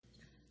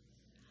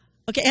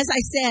Okay, as I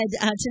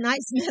said,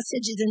 tonight's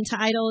message is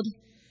entitled,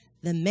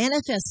 The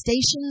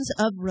Manifestations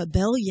of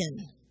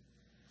Rebellion.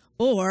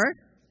 Or,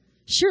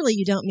 Surely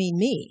You Don't Mean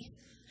Me.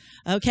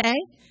 Okay?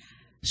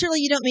 Surely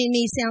You Don't Mean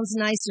Me sounds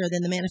nicer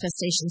than the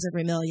manifestations of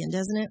rebellion,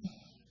 doesn't it?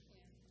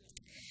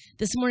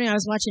 This morning I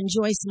was watching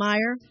Joyce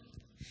Meyer.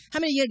 How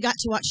many of you got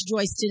to watch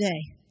Joyce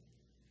today?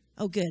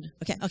 Oh, good.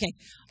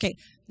 Okay.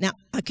 Now,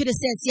 I could have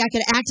said, I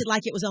could have acted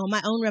like it was on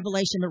my own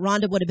revelation, but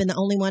Rhonda would have been the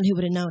only one who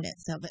would have known it.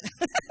 So, but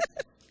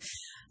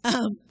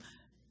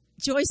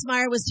Joyce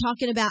Meyer was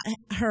talking about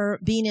her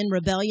being in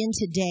rebellion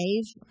to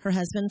Dave, her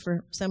husband,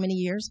 for so many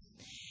years,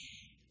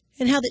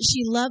 and how that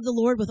she loved the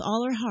Lord with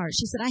all her heart.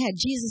 She said, I had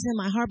Jesus in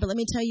my heart, but let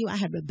me tell you, I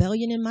had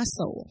rebellion in my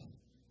soul.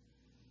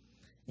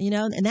 You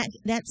know, and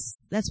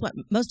that's what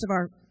most of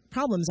our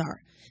problems are.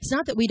 It's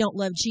not that we don't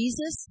love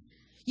Jesus.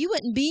 You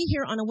wouldn't be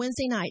here on a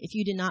Wednesday night if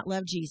you did not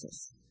love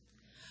Jesus.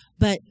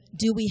 But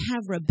do we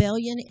have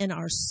rebellion in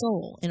our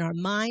soul, in our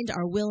mind,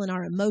 our will, and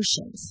our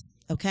emotions?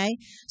 Okay?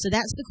 So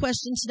that's the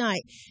question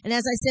tonight. And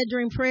as I said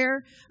during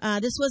prayer,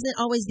 this wasn't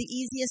always the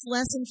easiest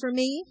lesson for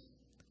me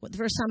the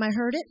first time I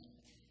heard it.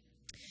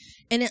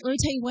 And let me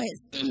tell you why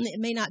it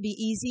may not be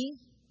easy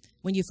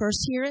when you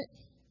first hear it.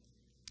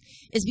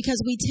 Is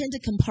because we tend to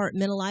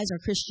compartmentalize our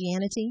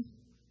Christianity.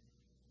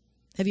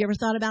 Have you ever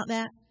thought about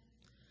that?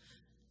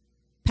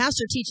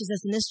 Pastor teaches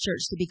us in this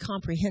church to be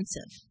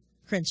comprehensive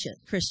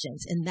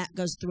Christians, and that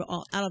goes through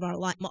all of our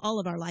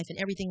life and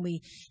everything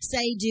we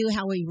say, do,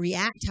 how we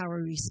react, how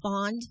we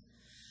respond.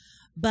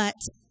 But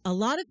a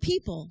lot of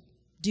people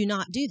do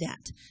not do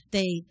that.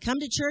 They come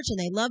to church and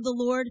they love the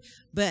Lord,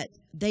 but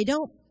they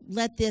don't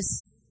let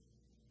this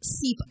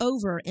seep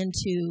over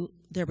into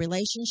their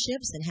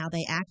relationships and how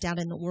they act out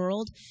in the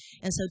world.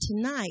 And so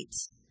tonight,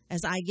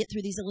 as I get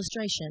through these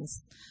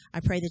illustrations, I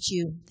pray that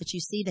you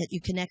see that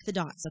you connect the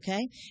dots, okay?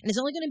 And it's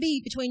only going to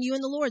be between you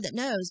and the Lord that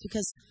knows,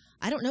 because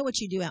I don't know what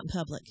you do out in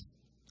public.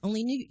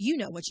 Only you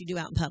know what you do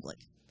out in public.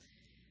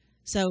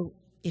 So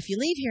if you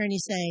leave here and you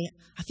say,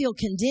 I feel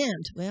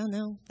condemned, well,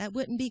 no, that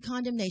wouldn't be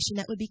condemnation.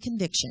 That would be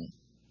conviction,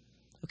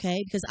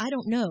 okay? Because I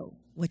don't know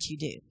what you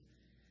do.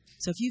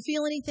 So if you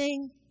feel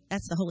anything,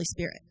 that's the Holy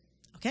Spirit,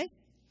 okay?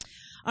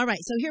 All right,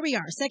 so here we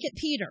are, 2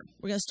 Peter.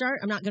 We're going to start.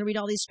 I'm not going to read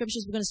all these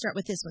scriptures. We're going to start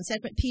with this one.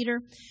 2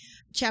 Peter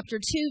chapter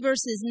 2,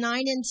 verses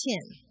 9 and 10.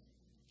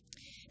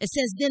 It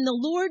says, Then the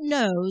Lord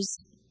knows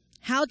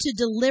how to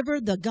deliver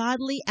the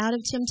godly out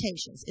of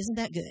temptations. Isn't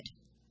that good?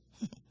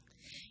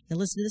 Now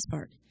listen to this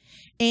part.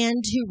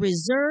 And to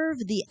reserve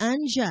the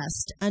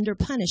unjust under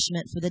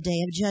punishment for the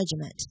day of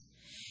judgment.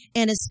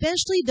 And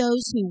especially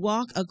those who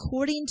walk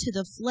according to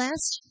the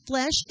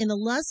flesh in the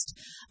lust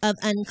of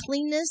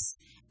uncleanness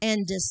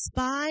and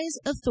despise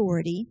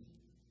authority.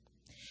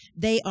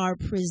 They are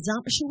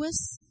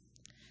presumptuous,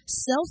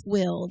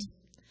 self-willed.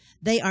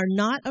 They are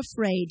not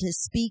afraid to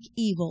speak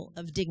evil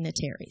of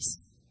dignitaries.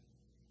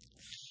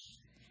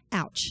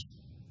 Ouch.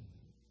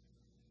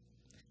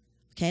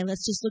 Okay,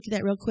 let's just look at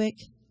that real quick.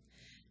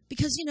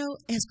 Because, you know,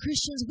 as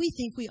Christians, we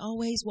think we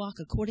always walk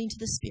according to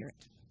the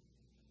Spirit.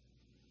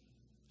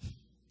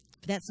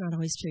 But that's not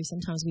always true.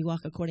 Sometimes we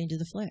walk according to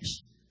the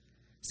flesh.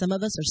 Some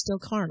of us are still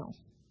carnal.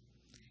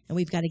 And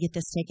we've got to get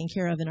this taken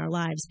care of in our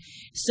lives.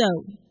 So,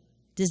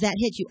 does that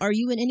hit you? Are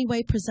you in any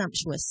way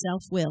presumptuous,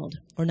 self-willed,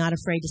 or not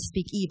afraid to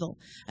speak evil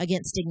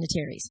against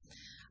dignitaries?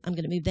 I'm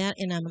going to move that,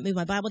 and I'm going to move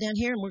my Bible down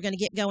here, and we're going to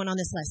get going on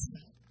this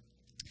lesson.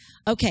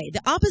 Okay, the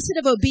opposite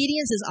of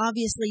obedience is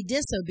obviously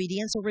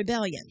disobedience or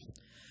rebellion.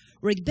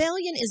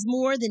 Rebellion is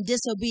more than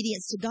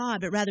disobedience to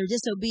God, but rather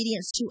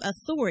disobedience to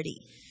authority.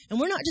 And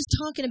we're not just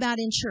talking about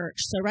in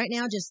church. So right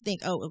now, just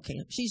think, oh, okay,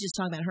 she's just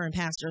talking about her and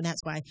pastor, and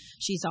that's why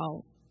she's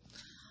all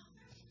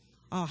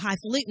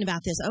highfalutin about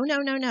this. Oh, no.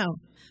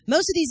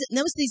 Most of these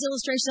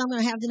illustrations I'm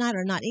going to have tonight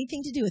are not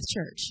anything to do with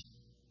church.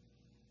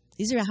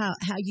 These are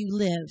how you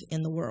live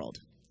in the world,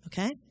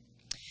 okay?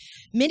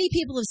 Many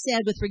people have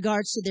said with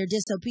regards to their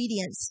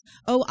disobedience,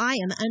 oh, I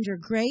am under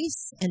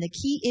grace, and the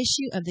key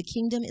issue of the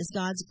kingdom is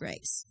God's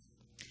grace.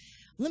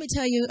 Let me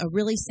tell you a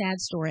really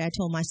sad story I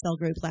told my cell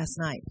group last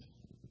night.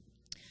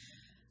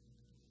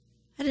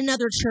 At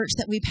another church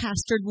that we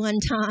pastored one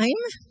time,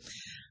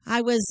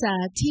 I was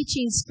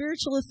teaching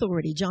Spiritual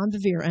Authority, John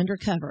Bevere,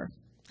 Undercover.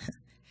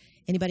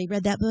 Anybody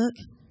read that book?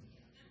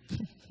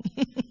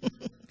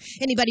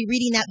 Anybody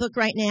reading that book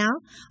right now?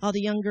 All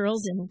the young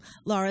girls in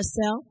Laura's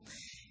cell.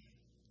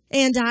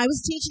 And I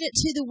was teaching it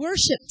to the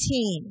worship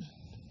team.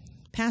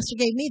 Pastor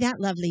gave me that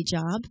lovely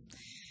job.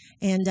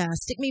 And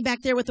stick me back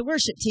there with the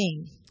worship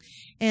team.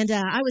 And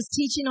I was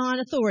teaching on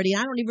authority.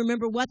 I don't even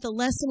remember what the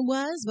lesson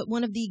was, but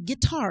one of the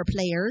guitar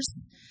players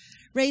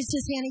raised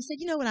his hand. He said,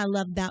 you know what I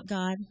love about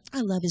God?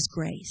 I love His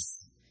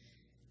grace.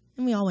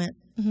 And we all went,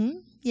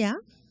 yeah.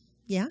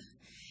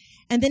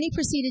 And then he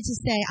proceeded to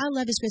say, I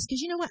love His grace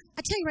because you know what?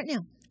 I tell you right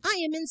now, I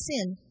am in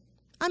sin.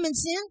 I'm in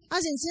sin. I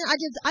was in sin.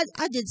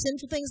 I did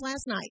sinful things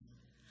last night.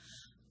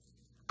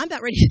 I'm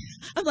about ready.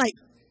 I'm like,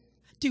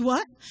 do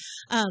what?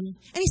 And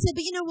he said,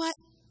 but you know what?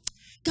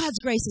 God's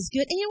grace is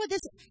good. And you know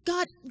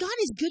what? God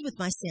is good with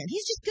my sin.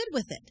 He's just good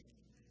with it.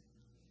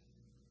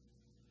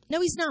 No,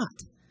 he's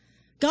not.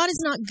 God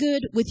is not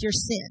good with your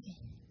sin.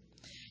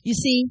 You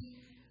see,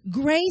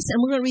 grace,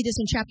 and we're going to read this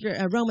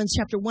in Romans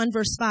chapter 1,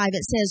 verse 5.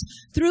 It says,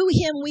 through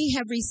him we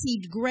have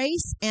received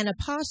grace and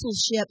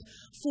apostleship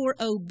for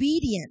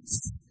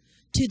obedience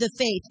to the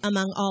faith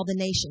among all the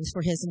nations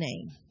for his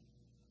name.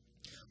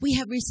 We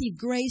have received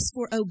grace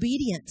for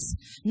obedience,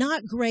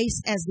 not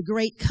grace as the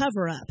great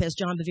cover-up, as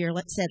John Bevere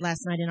said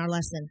last night in our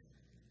lesson.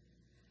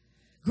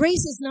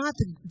 Grace is not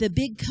the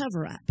big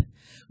cover-up.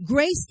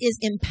 Grace is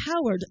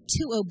empowered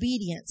to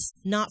obedience,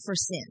 not for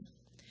sin.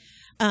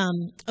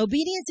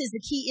 Obedience is the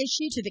key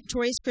issue to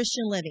victorious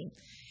Christian living.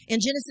 In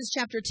Genesis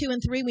chapter 2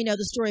 and 3, we know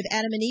the story of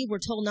Adam and Eve. We're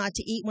told not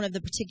to eat one of the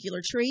particular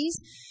trees.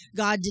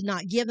 God did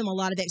not give them a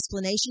lot of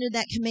explanation of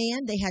that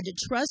command. They had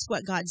to trust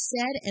what God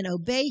said and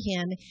obey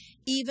him,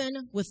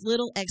 even with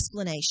little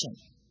explanation.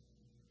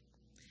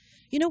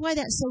 You know why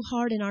that's so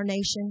hard in our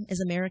nation as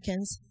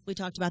Americans? We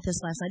talked about this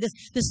last night.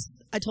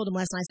 I told him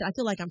last night, I said, I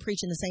feel like I'm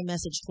preaching the same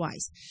message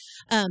twice.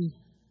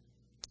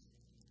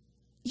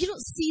 You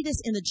don't see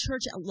this in the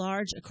church at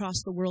large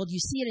across the world. You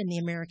see it in the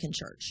American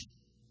church.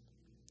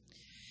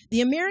 The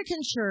American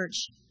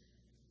church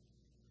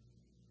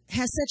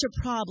has such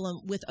a problem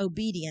with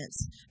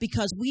obedience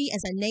because we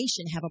as a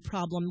nation have a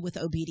problem with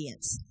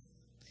obedience.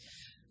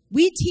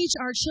 We teach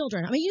our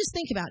children. I mean, you just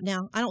think about it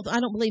now. I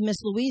don't believe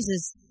Miss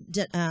Louise's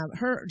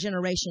her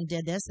generation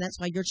did this. That's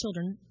why your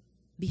children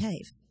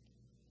behave.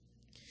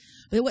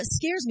 But what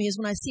scares me is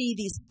when I see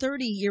these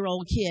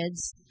 30-year-old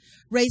kids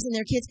raising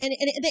their kids, and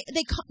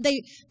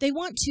they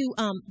want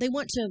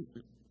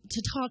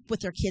to talk with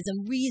their kids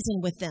and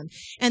reason with them,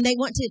 and they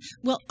want to.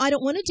 Well, I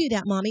don't want to do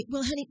that, Mommy.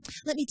 Well, honey,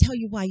 let me tell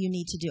you why you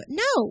need to do it.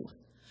 No,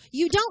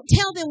 you don't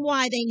tell them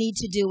why they need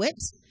to do it.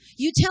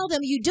 You tell them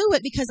you do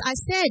it because I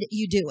said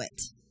you do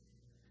it.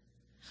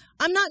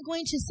 I'm not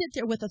going to sit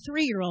there with a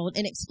 3-year-old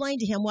and explain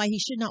to him why he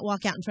should not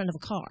walk out in front of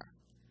a car.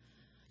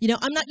 You know,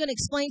 I'm not going to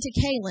explain to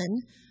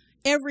Kaylin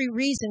every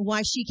reason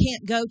why she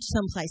can't go to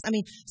someplace. I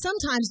mean,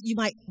 sometimes you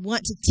might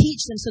want to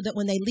teach them so that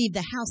when they leave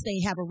the house,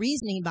 they have a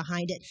reasoning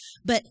behind it,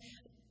 but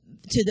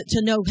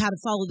to know how to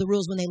follow the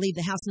rules when they leave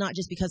the house, not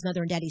just because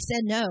Mother and Daddy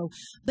said no.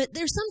 But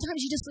there's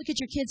sometimes you just look at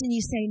your kids and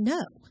you say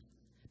no,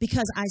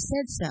 because I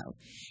said so.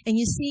 And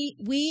you see,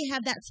 we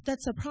have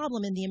that's a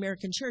problem in the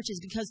American church, is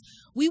because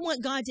we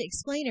want God to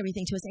explain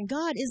everything to us, and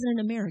God isn't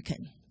an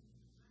American.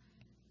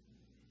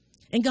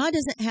 And God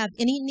doesn't have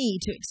any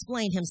need to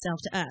explain himself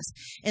to us.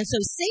 And so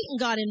Satan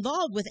got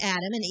involved with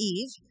Adam and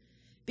Eve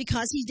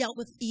because he dealt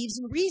with Eve's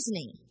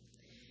reasoning.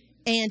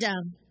 And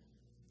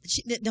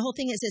the whole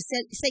thing is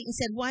that Satan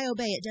said, why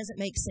obey? It doesn't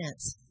make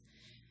sense.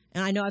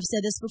 And I know I've said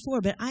this before,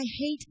 but I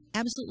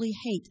absolutely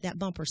hate that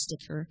bumper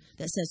sticker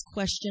that says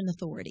question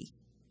authority.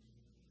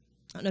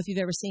 I don't know if you've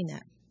ever seen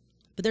that.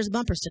 But there's a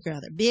bumper sticker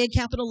out there, big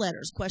capital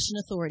letters, question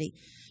authority.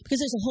 Because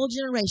there's a whole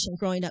generation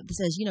growing up that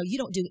says, you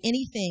don't do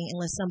anything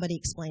unless somebody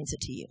explains it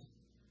to you.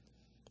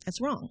 That's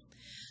wrong.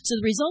 So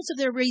the results of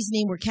their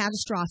reasoning were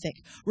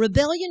catastrophic.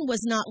 Rebellion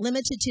was not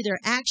limited to their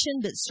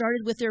action, but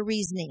started with their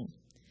reasoning.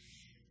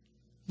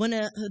 One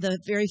of the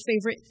very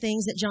favorite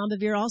things that John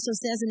Bevere also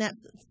says in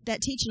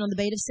that teaching on the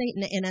bait of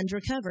Satan and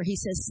Undercover, he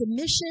says,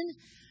 submission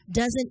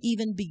doesn't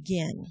even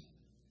begin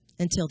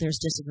until there's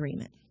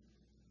disagreement.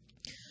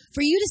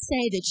 For you to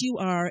say that you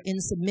are in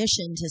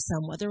submission to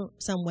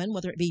someone,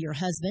 whether it be your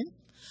husband,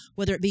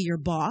 whether it be your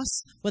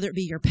boss, whether it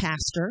be your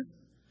pastor,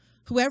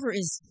 whoever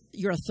is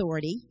your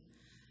authority,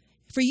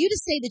 for you to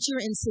say that you're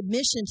in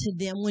submission to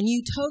them when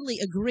you totally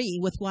agree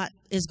with what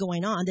is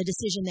going on, the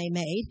decision they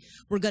made,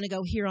 we're going to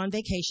go here on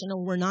vacation,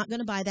 or we're not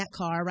going to buy that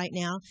car right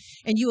now,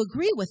 and you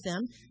agree with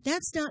them,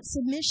 that's not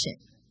submission.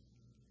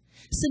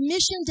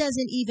 Submission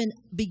doesn't even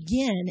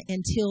begin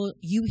until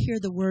you hear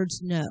the words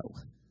no.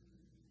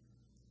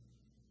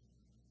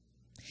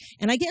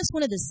 And I guess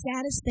one of the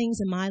saddest things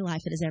in my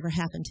life that has ever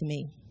happened to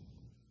me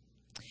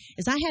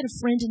is I had a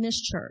friend in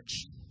this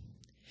church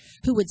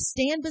who would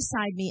stand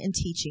beside me in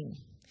teaching,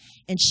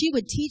 and she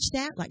would teach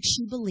that like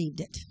she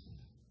believed it.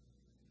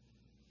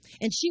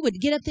 And she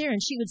would get up there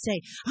and she would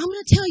say, I'm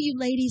going to tell you,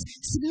 ladies,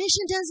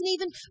 submission doesn't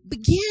even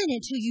begin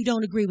until you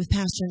don't agree with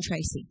Pastor and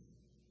Tracy.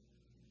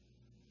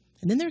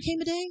 And then there came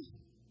a day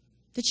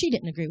that she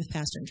didn't agree with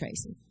Pastor and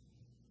Tracy.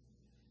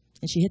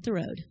 And she hit the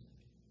road.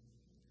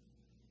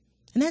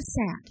 And that's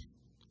sad.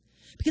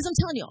 Because I'm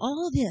telling you,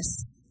 all of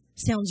this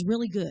sounds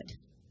really good,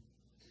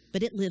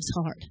 but it lives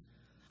hard.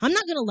 I'm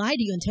not going to lie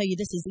to you and tell you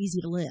this is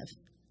easy to live.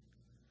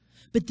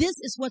 But this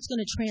is what's going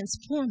to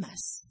transform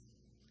us.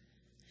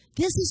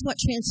 This is what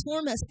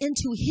transforms us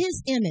into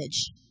his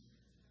image.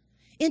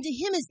 Into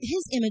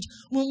his image.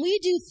 When we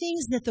do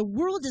things that the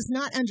world does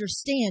not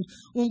understand,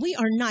 when we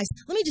are nice.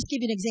 Let me just give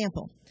you an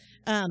example.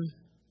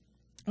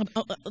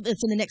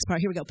 It's in the next part.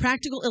 Here we go.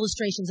 Practical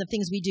illustrations of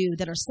things we do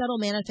that are subtle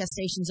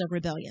manifestations of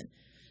rebellion.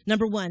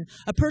 Number 1,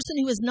 a person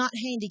who is not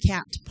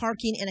handicapped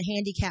parking in a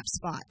handicapped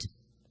spot,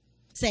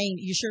 saying,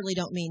 you surely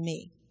don't mean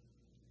me.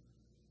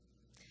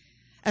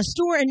 A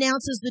store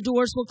announces the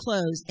doors will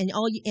close and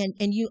all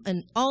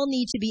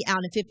need to be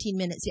out in 15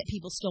 minutes, yet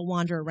people still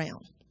wander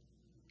around.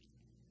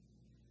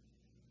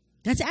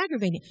 That's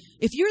aggravating.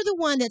 If you're the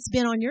one that's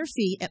been on your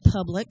feet at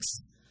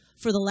Publix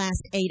for the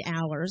last 8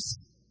 hours,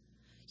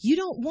 you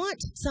don't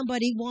want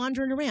somebody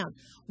wandering around.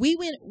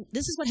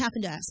 This is what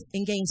happened to us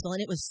in Gainesville,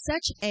 and it was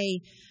such a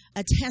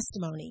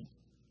testimony.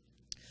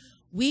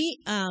 We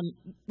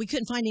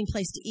couldn't find any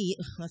place to eat.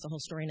 That's a whole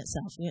story in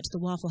itself. We went to the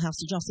Waffle House.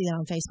 Did y'all see that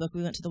on Facebook?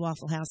 We went to the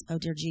Waffle House. Oh,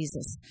 dear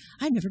Jesus.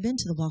 I'd never been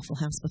to the Waffle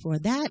House before.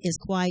 That is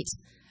quite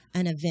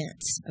an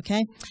event,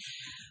 okay?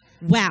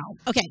 Wow.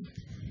 Okay.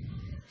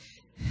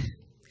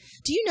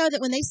 Do you know that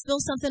when they spill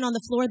something on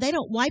the floor, they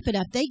don't wipe it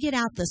up. They get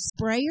out the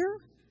sprayer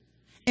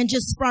and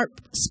just start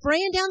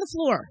spraying down the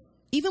floor.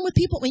 Even with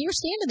people, when you're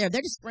standing there,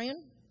 they're just spraying.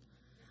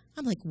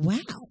 I'm like,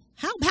 wow,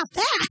 how about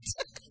that?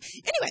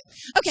 Anyway,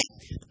 okay,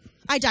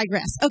 I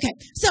digress. Okay,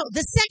 so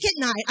the second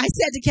night, I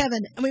said to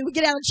Kevin, we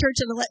get out of church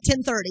at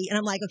 10:30, and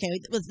I'm like, okay,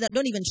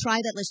 don't even try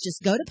that. Let's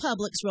just go to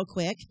Publix real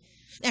quick.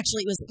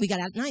 Actually, we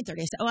got out at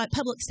 9:30. I said,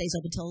 Publix stays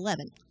open till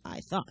 11, I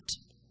thought.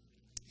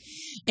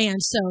 And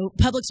so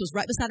Publix was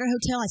right beside our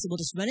hotel. I said,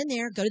 we'll just run in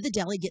there, go to the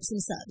deli, get some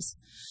subs.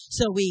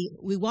 So we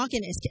walk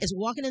in. As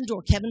we're walking in the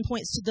door, Kevin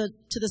points to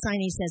the sign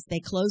and he says, they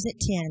close at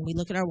 10. We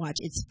look at our watch.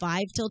 It's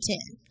 5 till 10.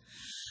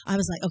 I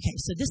was like, okay,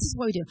 so this is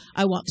what we do.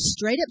 I walked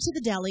straight up to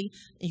the deli,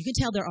 and you can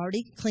tell they're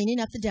already cleaning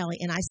up the deli.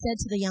 And I said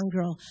to the young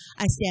girl,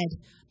 I said,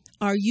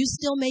 are you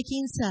still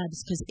making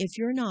subs? Because if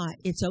you're not,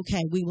 it's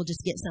okay. We will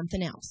just get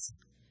something else.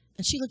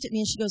 And she looked at me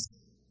and she goes,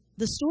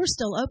 the store's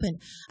still open.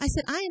 I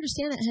said, I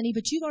understand that, honey,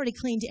 but you've already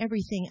cleaned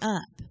everything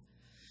up.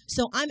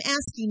 So I'm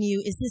asking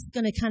you, is this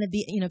going to kind of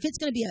be, if it's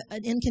going to be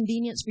an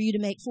inconvenience for you to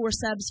make 4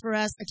 subs for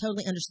us, I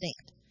totally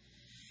understand.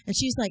 And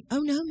she's like,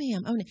 oh, no,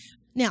 ma'am. Oh, no.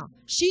 Now,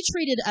 she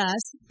treated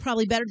us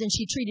probably better than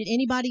she treated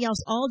anybody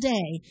else all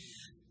day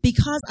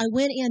because I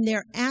went in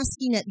there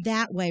asking it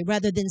that way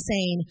rather than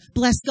saying,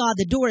 bless God,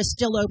 the door is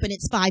still open.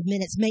 It's 5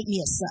 minutes. Make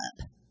me a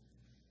sub.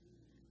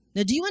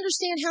 Now, do you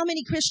understand how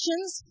many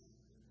Christians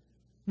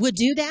would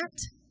do that?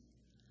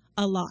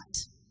 A lot.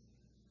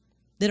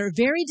 That are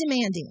very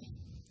demanding.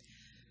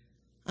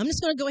 I'm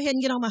just going to go ahead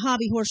and get on my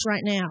hobby horse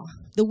right now.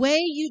 The way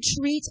you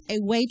treat a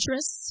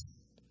waitress,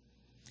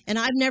 and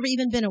I've never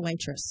even been a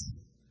waitress.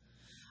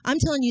 I'm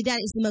telling you, that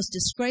is the most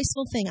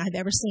disgraceful thing I've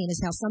ever seen,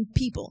 is how some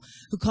people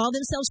who call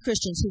themselves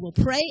Christians, who will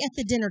pray at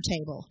the dinner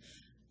table,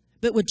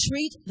 but would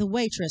treat the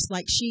waitress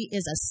like she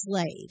is a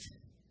slave.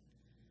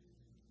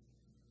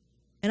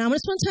 And I'm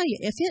just going to tell you,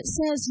 if it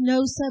says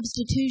no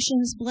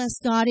substitutions, bless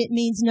God, it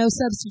means no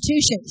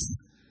substitutions.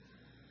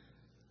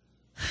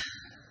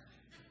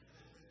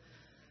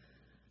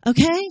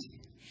 Okay?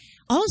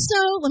 Also,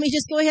 let me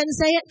just go ahead and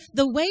say it.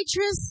 The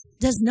waitress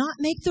does not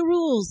make the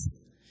rules.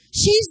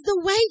 She's the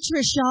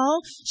waitress,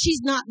 y'all. She's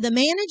not the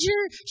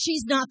manager.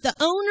 She's not the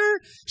owner.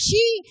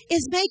 She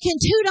is making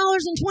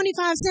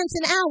 $2.25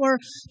 an hour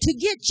to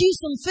get you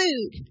some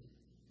food.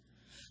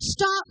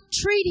 Stop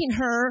treating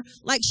her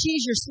like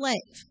she's your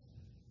slave.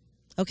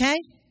 Okay?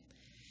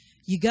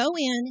 You go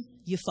in,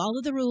 you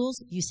follow the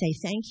rules, you say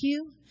thank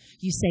you,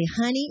 you say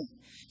honey,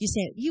 you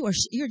say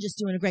you're just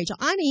doing a great job.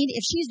 I mean,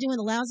 if she's doing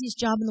the lousiest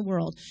job in the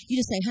world, you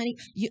just say, honey,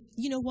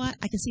 you know what?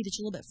 I can see that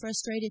you're a little bit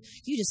frustrated.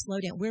 You just slow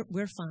down.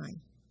 We're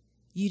fine.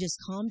 You just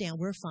calm down.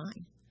 We're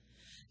fine.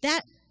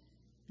 That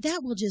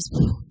will just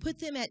put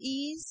them at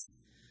ease.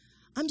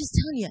 I'm just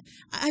telling you,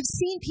 I've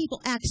seen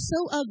people act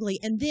so ugly,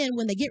 and then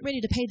when they get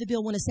ready to pay the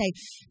bill, want to say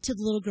to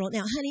the little girl,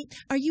 now, honey,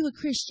 are you a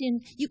Christian?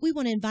 We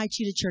want to invite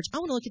you to church. I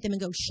want to look at them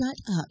and go, shut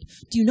up.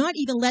 Do not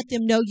even let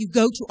them know you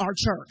go to our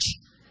church.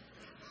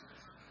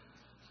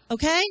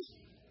 Okay?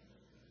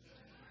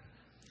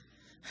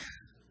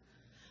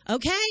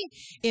 Okay?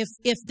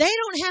 If they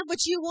don't have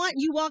what you want,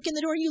 and you walk in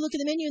the door and you look at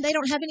the menu and they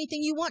don't have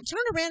anything you want,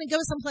 turn around and go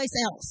someplace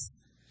else.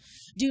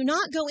 Do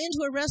not go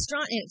into a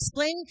restaurant and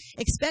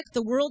expect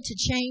the world to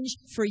change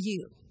for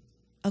you.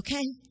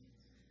 Okay?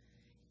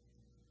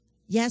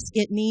 Yes,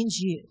 it means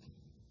you.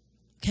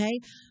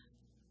 Okay?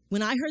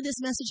 When I heard this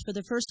message for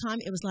the first time,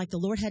 it was like the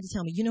Lord had to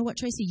tell me, you know what,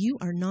 Tracy? You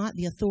are not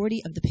the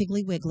authority of the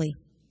Piggly Wiggly.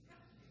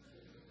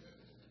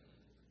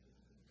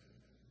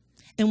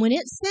 And when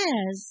it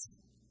says,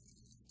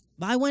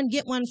 buy one,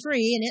 get one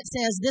free, and it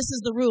says this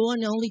is the rule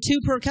and only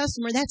 2 per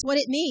customer, that's what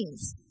it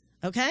means.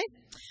 Okay?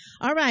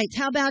 All right,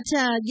 how about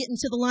getting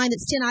to the line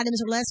that's 10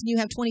 items or less and you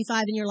have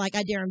 25 and you're like,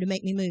 I dare them to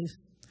make me move.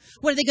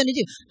 What are they going to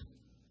do?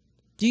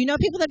 Do you know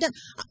people that have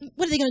done?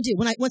 What are they going to do?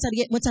 Once I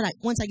get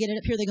it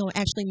up here, they're going to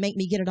actually make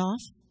me get it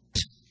off?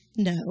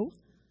 No.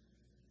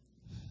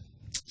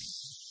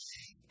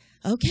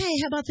 Okay,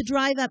 how about the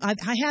drive up?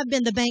 I have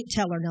been the bank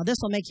teller. Now, this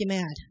will make you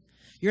mad.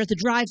 You're at the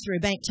drive-through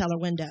bank teller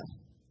window.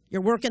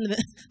 You're working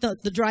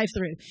the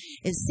drive-through.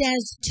 It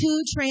says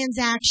 2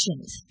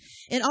 transactions.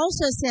 It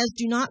also says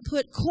do not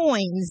put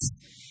coins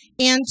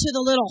into the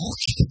little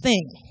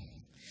thing.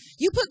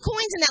 You put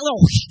coins in that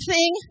little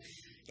thing,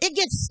 it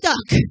gets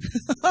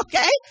stuck.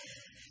 Okay?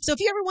 So if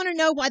you ever want to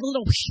know why the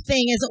little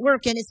thing isn't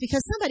working, it's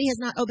because somebody has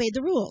not obeyed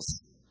the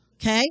rules.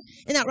 Okay?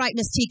 Isn't that right,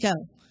 Miss Tico?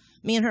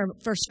 Me and her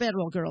First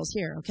Federal girls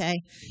here, okay?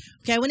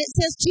 Okay, when it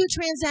says 2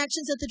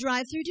 transactions at the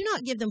drive-through, do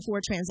not give them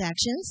 4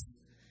 transactions.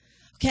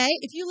 Okay,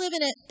 if you live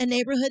in a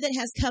neighborhood that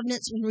has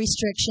covenants and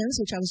restrictions,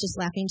 which I was just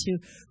laughing to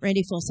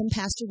Randy Folsom,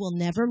 Pastor will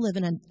never live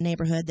in a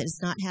neighborhood that does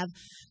not have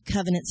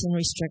covenants and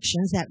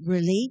restrictions. That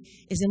really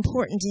is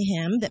important to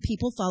him, that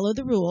people follow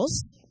the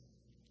rules,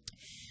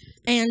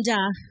 and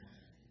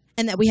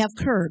that we have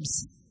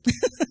curbs.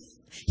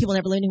 He will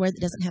never live anywhere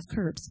that doesn't have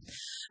curbs.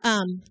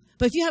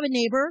 But if you have a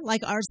neighbor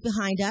like ours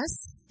behind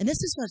us, and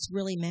this is what's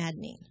really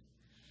maddening,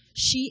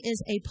 she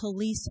is a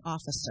police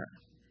officer.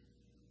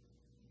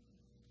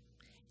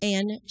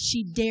 And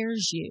she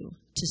dares you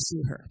to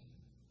sue her.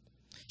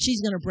 She's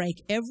going to break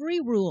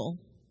every rule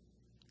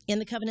in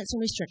the covenants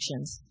and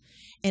restrictions.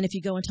 And if you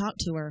go and talk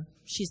to her,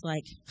 she's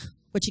like,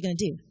 what you going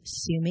to do?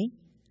 Sue me?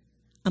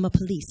 I'm a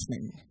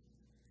policeman.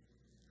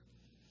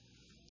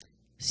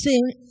 So,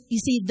 you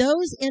see,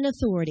 those in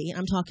authority, and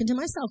I'm talking to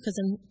myself because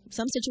in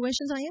some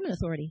situations I am in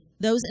authority.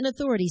 Those in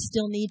authority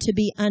still need to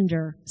be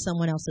under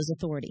someone else's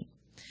authority.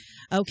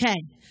 Okay.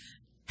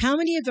 How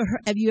many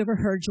have you ever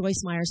heard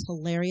Joyce Meyer's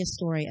hilarious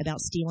story about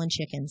stealing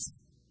chickens?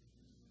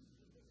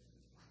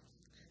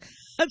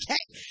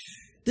 Okay.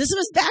 This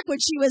was back when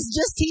she was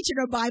just teaching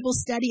her Bible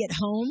study at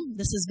home.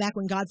 This is back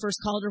when God first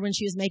called her when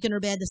she was making her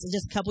bed. This is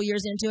just a couple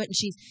years into it. And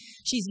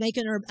she's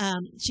making her,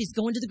 she's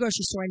going to the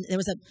grocery store,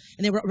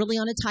 and they were really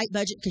on a tight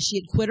budget because she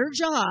had quit her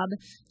job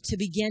to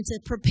begin to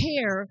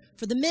prepare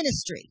for the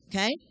ministry.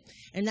 Okay.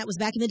 And that was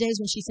back in the days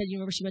when she said, you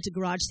remember, she went to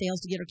garage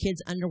sales to get her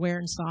kids underwear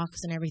and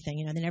socks and everything.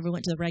 You know, they never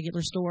went to the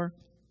regular store.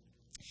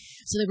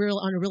 So they were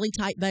on a really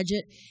tight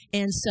budget.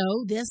 And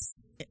so this,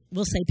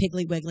 we'll say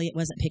Piggly Wiggly. It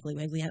wasn't Piggly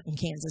Wiggly out in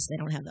Kansas. They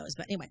don't have those.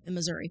 But anyway, in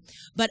Missouri.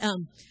 But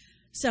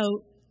so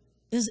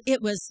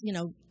it was,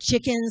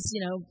 chickens,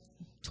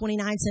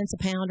 29 cents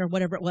a pound or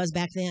whatever it was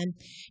back then.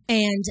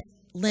 And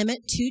limit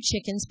 2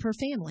 chickens per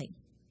family.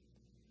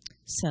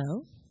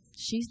 So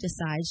she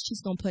decides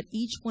she's going to put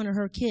each one of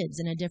her kids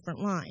in a different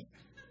line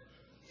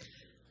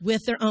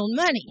with their own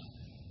money.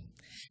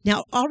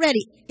 Now,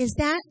 already, is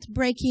that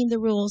breaking the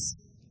rules?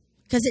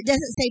 Because it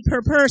doesn't say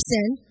per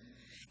person.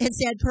 It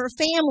said per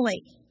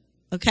family.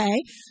 Okay?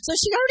 So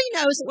she already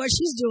knows that what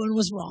she's doing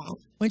was wrong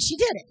when she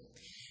did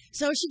it.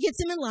 So she gets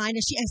him in line,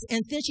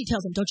 and then she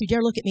tells him, don't you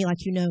dare look at me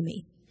like you know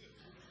me.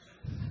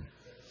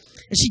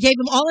 And she gave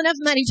him all enough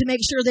money to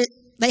make sure that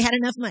they had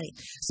enough money.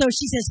 So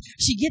she says,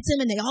 she gets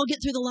him, and they all get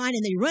through the line,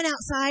 and they run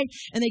outside,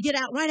 and they get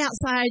out right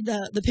outside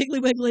the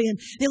Piggly Wiggly, and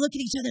they look at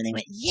each other, and they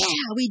went,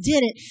 yeah, we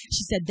did it.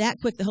 She said, that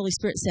quick, the Holy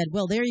Spirit said,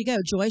 well, there you go,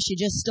 Joyce, you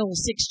just stole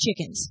 6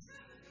 chickens.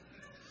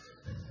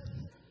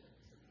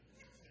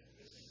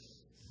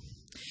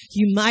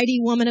 You mighty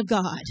woman of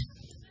God.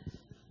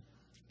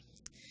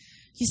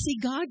 You see,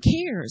 God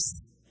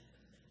cares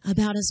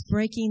about us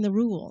breaking the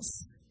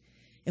rules.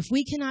 If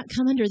we cannot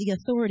come under the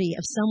authority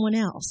of someone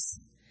else,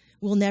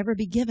 we'll never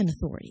be given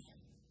authority.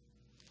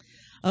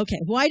 Okay,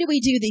 why do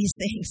we do these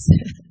things?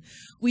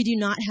 We do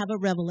not have a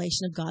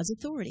revelation of God's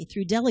authority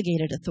through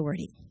delegated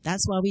authority.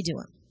 That's why we do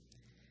them.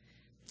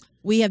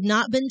 We have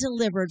not been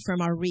delivered from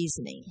our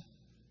reasoning.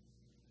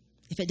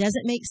 If it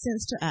doesn't make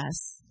sense to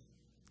us,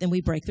 then we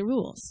break the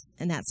rules,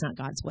 and that's not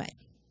God's way.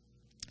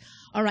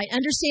 All right,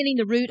 understanding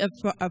the root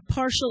of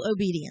partial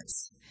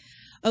obedience.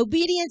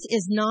 Obedience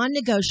is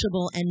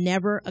non-negotiable and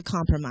never a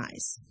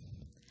compromise.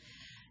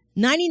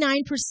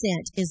 99%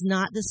 is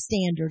not the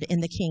standard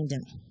in the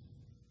kingdom.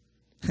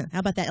 How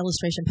about that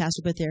illustration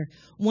Pastor put there?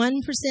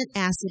 1%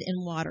 acid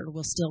in water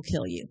will still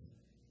kill you.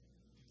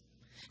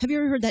 Have you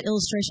ever heard that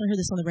illustration? I heard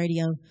this on the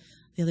radio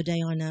the other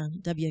day on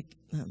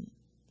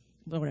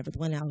whatever, the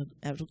one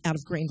out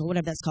of Greenville,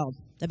 whatever that's called,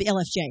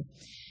 WLFJ,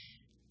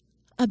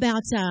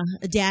 about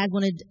a dad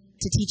wanted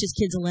to teach his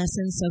kids a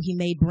lesson, so he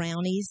made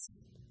brownies.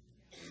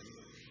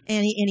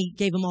 And he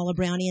gave them all a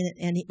brownie,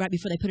 and right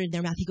before they put it in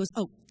their mouth, he goes,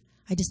 oh,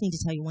 I just need to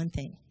tell you one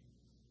thing.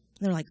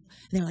 And they're like,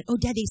 oh,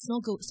 Dad, they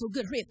smell so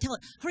good. Hurry up, tell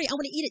it. Hurry, I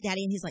want to eat it,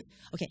 Daddy. And he's like,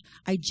 okay,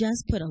 I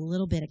just put a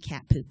little bit of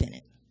cat poop in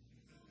it.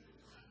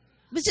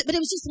 But it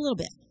was just a little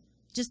bit.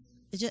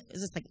 It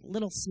was just like a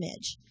little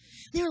smidge.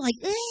 They were like,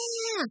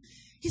 yeah.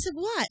 He said,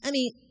 what? I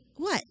mean,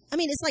 what? I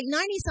mean, it's like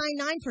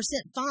 99%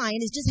 fine.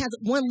 It just has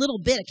one little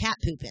bit of cat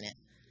poop in it.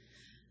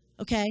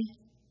 Okay?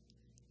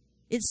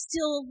 It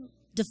still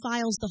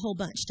defiles the whole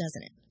bunch,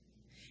 doesn't it?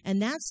 And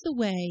that's the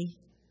way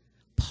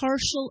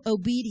partial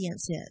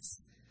obedience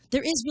is.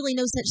 There is really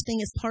no such thing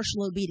as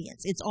partial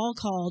obedience. It's all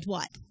called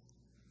what?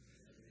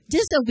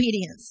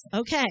 Disobedience.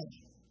 Okay.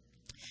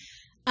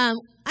 I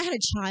had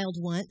a child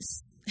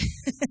once,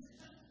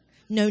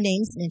 no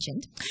names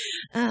mentioned,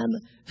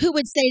 who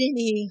would say to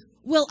me,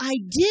 well, I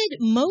did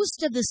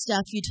most of the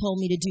stuff you told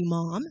me to do,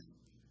 Mom.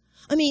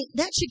 I mean,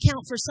 that should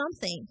count for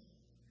something.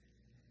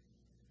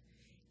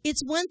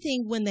 It's one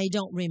thing when they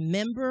don't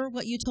remember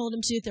what you told them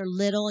to. If they're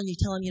little and you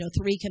tell them,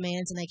 3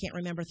 commands and they can't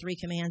remember 3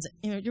 commands.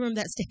 You remember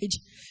that stage?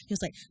 He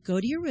was like, go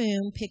to your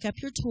room, pick up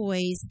your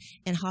toys,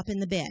 and hop in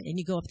the bed. And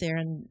you go up there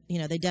and,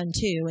 they done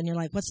 2. And you're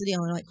like, what's the deal?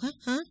 And they're like,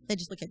 huh? They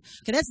just look at,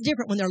 okay, that's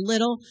different when they're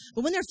little.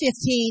 But when they're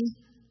 15,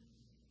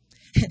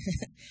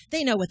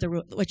 they know what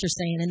you're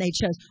saying, and they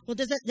chose. Well,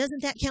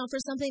 doesn't that count for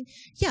something?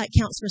 Yeah, it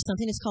counts for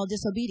something. It's called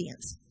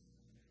disobedience.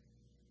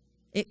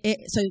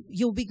 So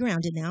you'll be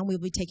grounded now, and we'll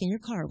be taking your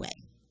car away.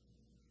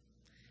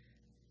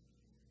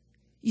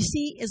 You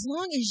see, as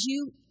long as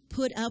you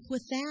put up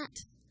with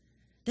that,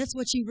 that's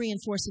what you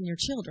reinforce in your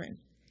children,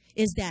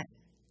 is that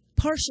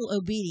partial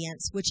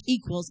obedience, which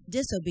equals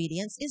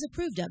disobedience, is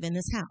approved of in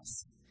this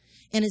house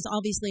and is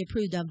obviously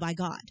approved of by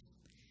God.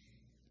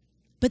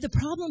 But the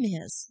problem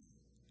is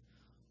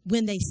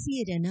when they see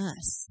it in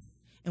us,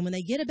 and when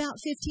they get about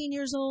 15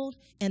 years old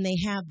and they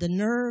have the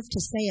nerve to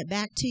say it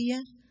back to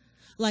you,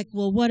 like,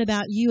 well, what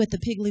about you at the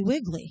Piggly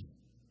Wiggly?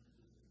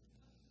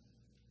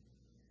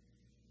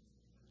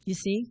 You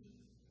see?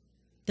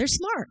 They're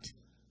smart.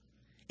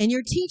 And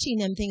you're teaching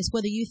them things,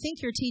 whether you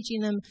think you're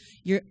teaching them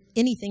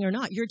anything or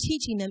not. You're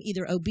teaching them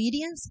either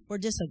obedience or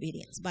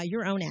disobedience by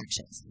your own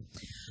actions.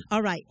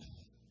 All right.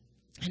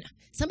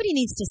 Somebody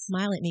needs to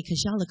smile at me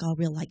because y'all look all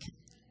real like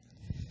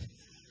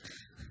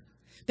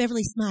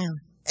Beverly, smile.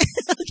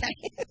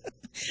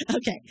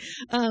 Okay.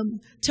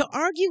 To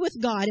argue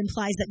with God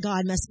implies that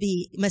God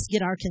must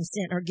get our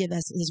consent or give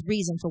us his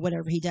reason for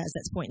whatever he does.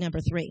 That's point number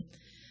 3.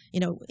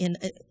 In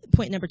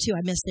point number 2,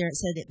 I missed there. It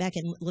said that back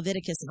in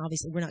Leviticus, and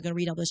obviously we're not going to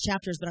read all those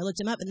chapters, but I looked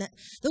them up, and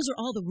those are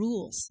all the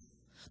rules.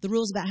 The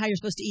rules about how you're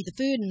supposed to eat the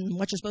food and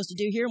what you're supposed to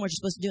do here and what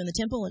you're supposed to do in the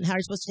temple and how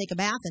you're supposed to take a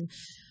bath.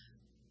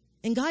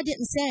 And God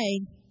didn't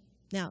say,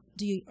 now,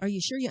 are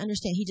you sure you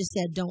understand? He just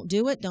said, don't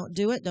do it, don't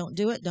do it, don't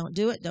do it, don't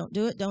do it, don't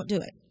do it, don't do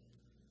it.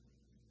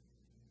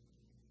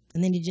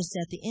 And then he just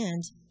said at the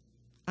end,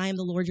 I am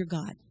the Lord your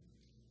God.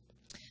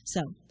 So,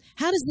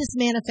 how does this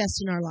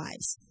manifest in our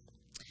lives?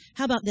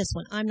 How about this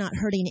one? I'm not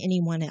hurting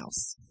anyone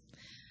else.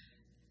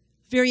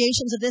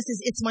 Variations of this is,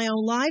 it's my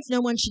own life.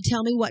 No one should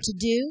tell me what to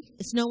do.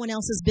 It's no one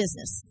else's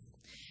business.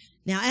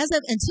 Now,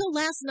 until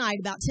last night,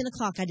 about 10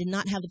 o'clock, I did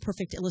not have the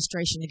perfect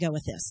illustration to go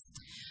with this.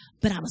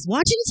 But I was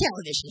watching a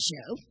television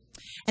show,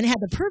 and it had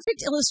the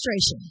perfect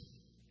illustration.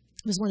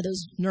 It was one of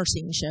those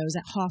nursing shows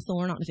at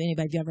Hawthorne. I don't know if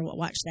anybody have ever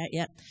watched that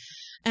yet.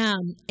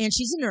 And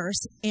she's a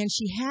nurse, and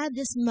she had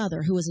this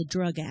mother who was a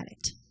drug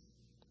addict.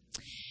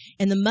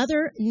 And the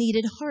mother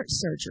needed heart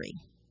surgery,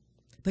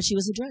 but she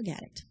was a drug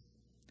addict.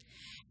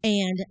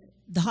 And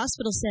the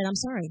hospital said, I'm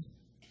sorry,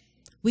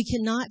 we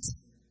cannot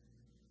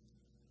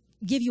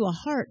give you a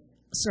heart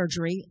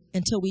surgery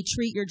until we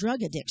treat your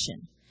drug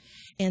addiction.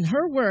 And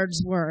her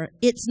words were,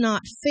 it's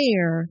not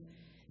fair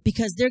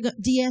because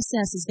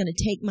DSS is going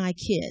to take my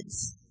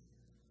kids.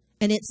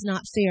 And it's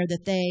not fair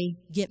that they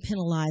get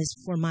penalized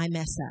for my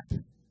mess up.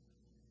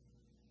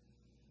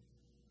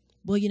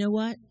 Well, you know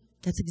what?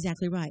 That's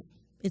exactly right.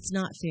 It's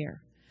not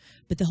fair.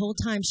 But the whole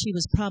time she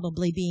was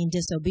probably being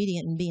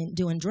disobedient and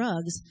doing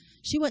drugs,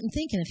 she wasn't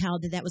thinking of how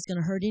that was going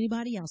to hurt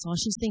anybody else. All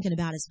she's thinking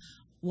about is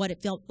what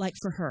it felt like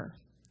for her.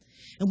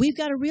 And we've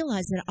got to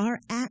realize that our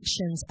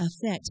actions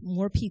affect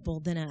more people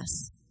than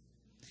us.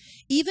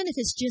 Even if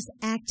it's just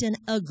acting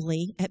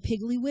ugly at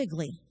Piggly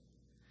Wiggly.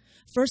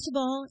 First of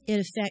all, it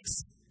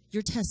affects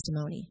your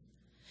testimony.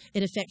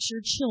 It affects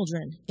your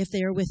children if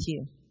they are with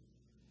you.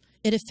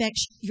 It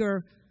affects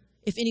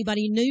if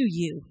anybody knew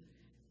you,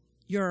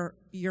 your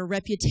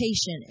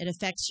reputation. It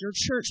affects your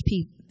church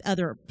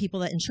other people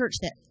that in church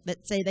that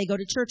say they go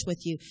to church with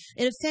you.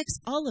 It affects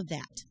all of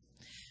that.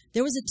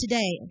 There was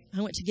today,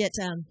 I went to get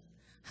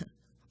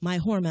my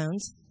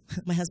hormones.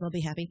 My husband will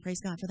be happy.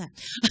 Praise God for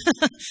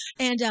that.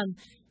 And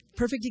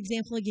perfect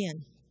example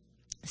again.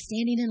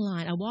 Standing in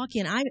line. I walk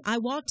in. I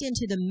walked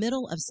into the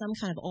middle of some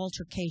kind of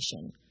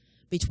altercation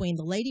between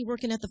the lady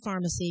working at the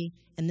pharmacy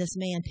and this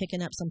man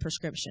picking up some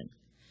prescription.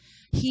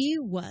 He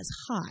was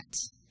hot.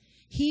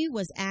 He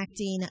was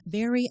acting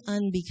very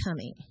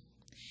unbecoming.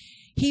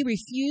 He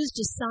refused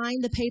to sign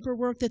the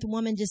paperwork that the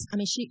woman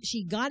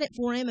she got it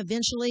for him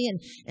eventually,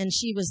 and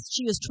she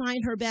was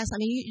trying her best. I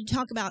mean, you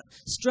talk about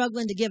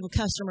struggling to give a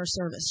customer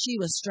service. She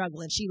was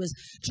struggling. She was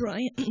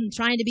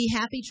trying to be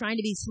happy, trying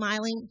to be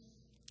smiling.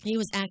 He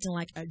was acting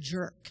like a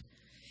jerk.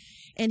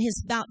 And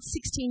his about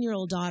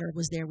 16-year-old daughter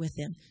was there with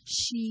him.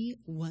 She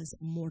was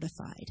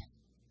mortified.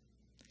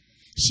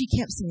 She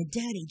kept saying,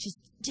 Daddy, just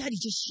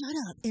shut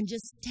up and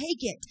just take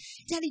it.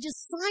 Daddy,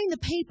 just sign the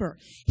paper.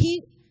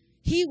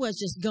 He was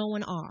just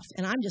going off.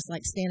 And I'm just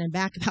like standing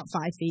back about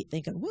 5 feet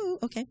thinking, woo,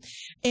 okay.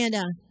 And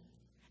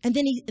then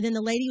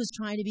the lady was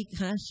trying to be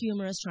kind of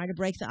humorous, trying to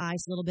break the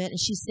ice a little bit. And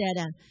she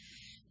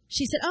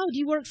said, oh, do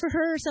you work for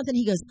her or something?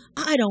 He goes,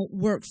 I don't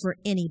work for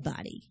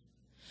anybody.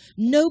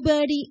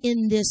 Nobody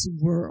in this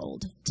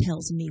world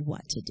tells me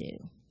what to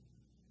do.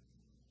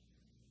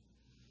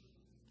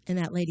 And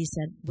that lady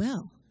said,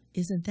 well,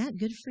 isn't that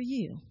good for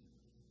you?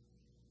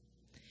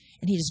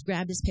 And he just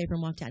grabbed his paper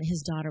and walked out. And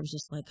his daughter was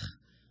just like,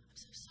 I'm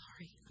so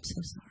sorry. I'm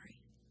so sorry.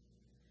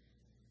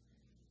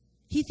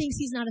 He thinks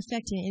he's not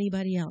affecting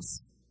anybody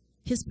else.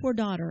 His poor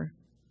daughter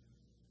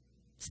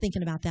is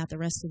thinking about that the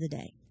rest of the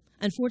day.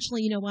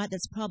 Unfortunately, you know what?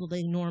 That's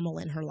probably normal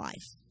in her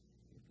life.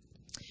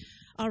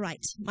 All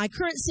right. My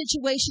current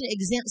situation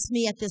exempts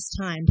me at this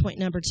time. Point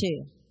number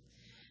 2.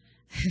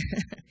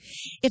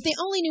 If they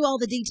only knew all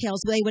the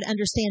details, they would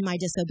understand my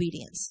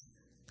disobedience.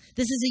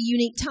 This is a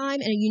unique time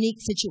and a unique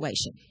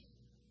situation.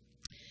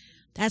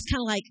 That's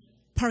kind of like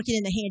parking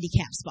in the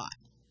handicap spot.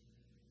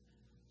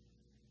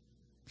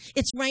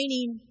 It's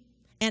raining,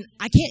 and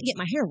I can't get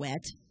my hair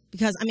wet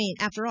because,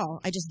 after all,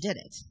 I just did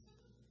it.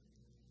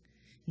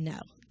 No,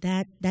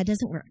 that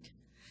doesn't work.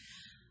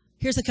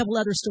 Here's a couple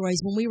other stories.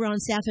 When we were on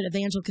staff at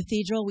Evangel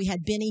Cathedral, we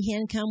had Benny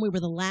Hinn come. We were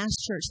the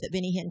last church that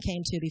Benny Hinn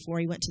came to before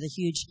he went to the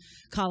huge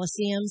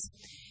coliseums.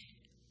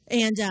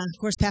 And, of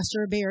course,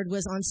 Pastor Baird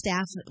was on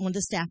staff, one of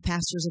the staff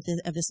pastors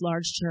of this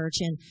large church.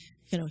 And,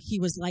 he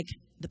was like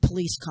the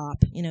police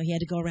cop. He had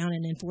to go around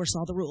and enforce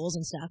all the rules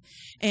and stuff.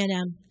 And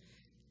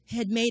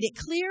had made it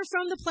clear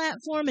from the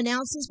platform.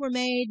 Announcements were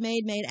made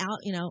out,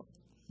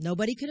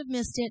 nobody could have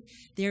missed it.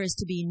 There is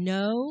to be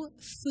no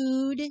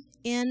food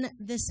in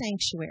the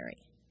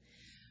sanctuary.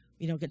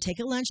 Go take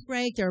a lunch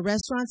break. There are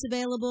restaurants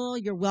available.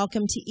 You're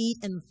welcome to eat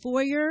in the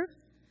foyer.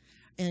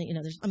 And,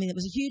 it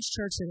was a huge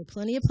church. There were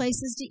plenty of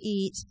places to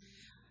eat.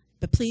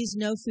 But please,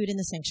 no food in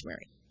the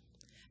sanctuary.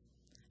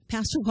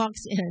 Pastor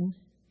walks in,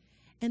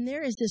 and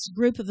there is this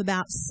group of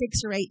about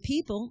 6 or 8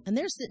 people, and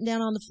they're sitting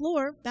down on the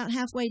floor about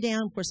halfway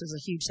down. Of course, it was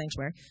a huge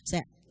sanctuary.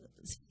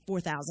 It's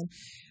 4,000.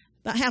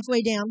 About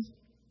halfway down.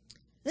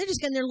 They're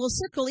just getting their little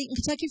circle eating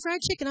Kentucky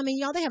Fried Chicken.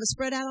 Y'all, they have it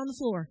spread out on the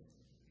floor.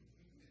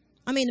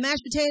 The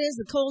mashed potatoes,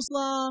 the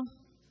coleslaw,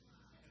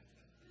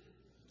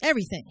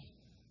 everything.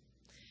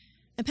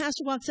 And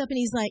Pastor walks up and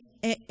he's like,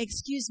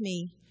 excuse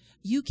me,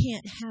 you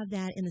can't have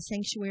that in the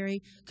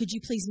sanctuary. Could you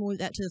please move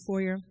that to the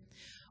foyer?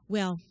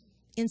 Well,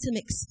 in some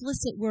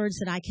explicit words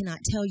that I cannot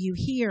tell you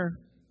here,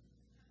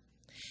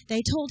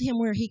 they told him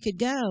where he could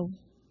go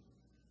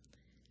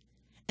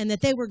and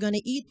that they were going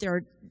to eat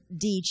their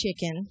D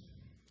chicken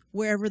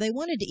wherever they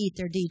wanted to eat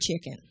their D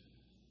chicken,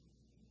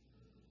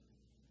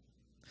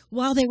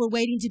 while they were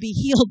waiting to be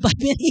healed by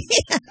Benny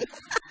Hinn.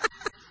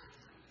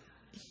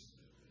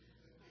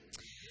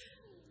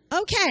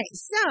 Okay,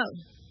 so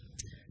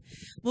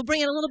we'll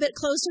bring it a little bit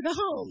closer to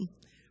home.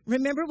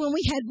 Remember when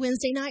we had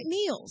Wednesday night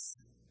meals?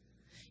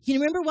 You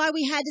remember why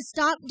we had to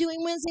stop doing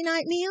Wednesday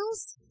night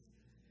meals?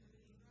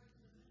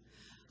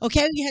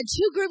 Okay, you had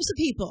 2 groups of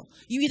people.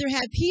 You either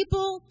had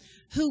people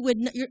who would,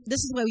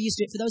 this is the way we used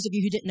to do it, for those of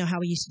you who didn't know how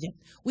we used to do it.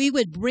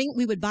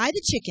 We would buy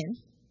the chicken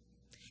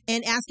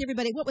and ask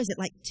everybody, what was it,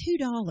 like $2,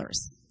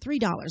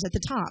 $3 at the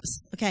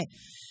tops, okay,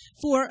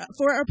 for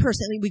a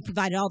person. We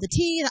provided all the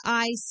tea, the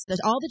ice,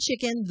 all the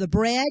chicken, the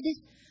bread,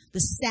 the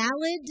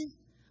salad.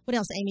 What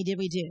else, Amy, did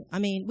we do?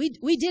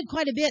 We did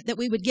quite a bit that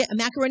we would get a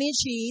macaroni and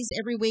cheese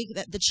every week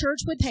that the church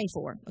would pay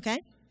for, okay?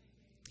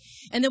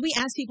 And then we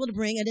asked people to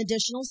bring an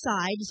additional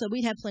side so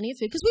we'd have plenty of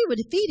food because we were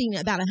feeding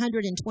about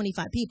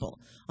 125 people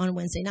on a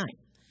Wednesday night.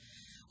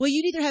 Well,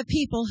 you'd either have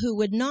people who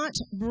would not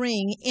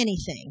bring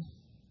anything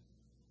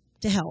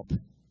to help,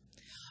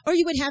 or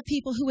you would have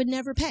people who would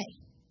never pay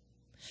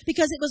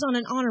because it was on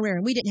an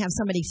honorarium. We didn't have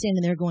somebody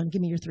standing there going,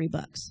 give me your $3.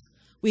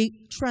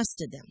 We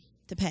trusted them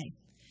to pay.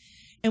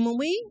 And when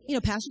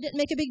Pastor didn't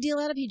make a big deal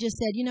out of it. He just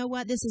said, you know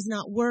what, this is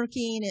not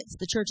working.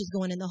 The church is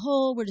going in the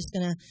hole. We're just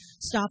going to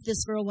stop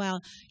this for a while.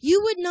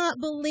 You would not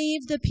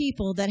believe the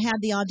people that had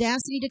the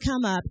audacity to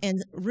come up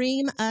and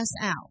ream us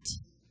out.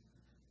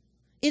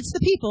 It's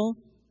the people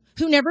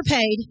who never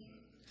paid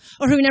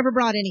or who never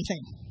brought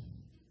anything.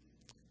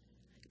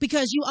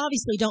 Because you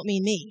obviously don't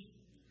mean me.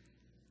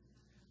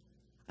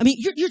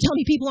 You're telling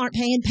me people aren't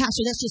paying?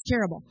 Pastor, that's just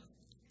terrible.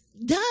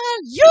 Duh,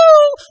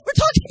 we're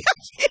talking about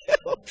you.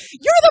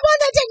 You're the one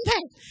that didn't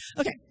pay.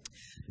 Okay.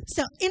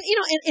 So,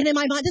 and in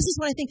my mind, this is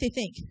what I think they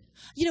think.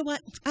 You know what?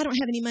 I don't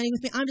have any money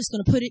with me. I'm just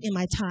going to put it in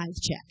my tithe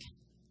check.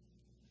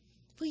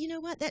 Well, you know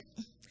what? That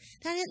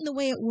isn't the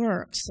way it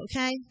works,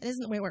 okay? That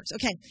isn't the way it works.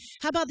 Okay.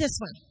 How about this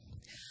one?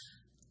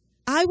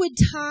 I would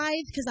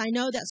tithe because I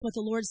know that's what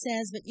the Lord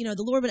says, but,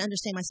 the Lord would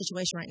understand my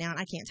situation right now, and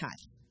I can't tithe.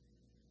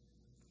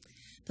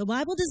 The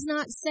Bible does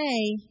not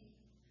say,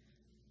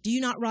 do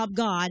you not rob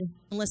God,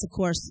 unless, of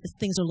course, if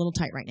things are a little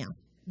tight right now.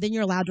 Then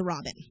you're allowed to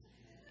rob it.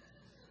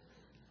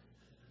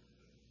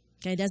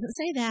 Okay, it doesn't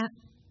say that.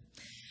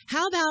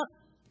 How about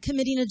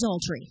committing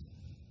adultery?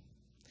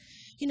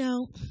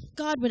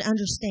 God would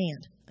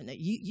understand.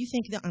 You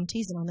think that I'm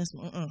teasing on this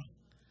one.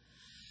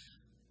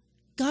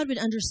 God would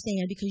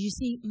understand because, you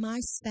see, my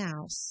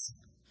spouse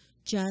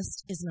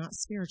just is not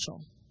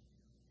spiritual.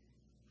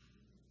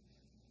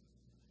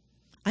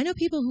 I know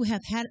people who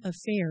have had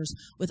affairs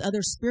with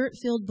other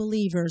spirit-filled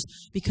believers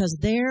because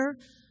their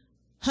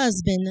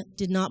husband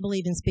did not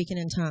believe in speaking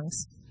in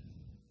tongues.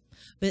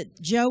 But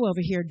Joe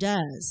over here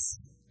does.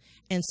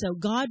 And so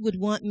God would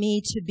want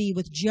me to be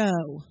with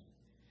Joe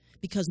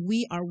because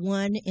we are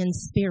one in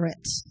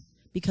spirit,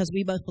 because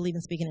we both believe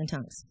in speaking in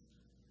tongues.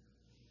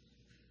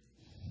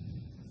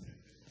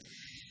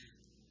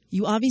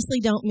 You obviously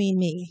don't mean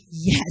me.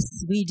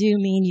 Yes, we do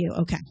mean you.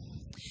 Okay.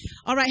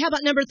 All right, how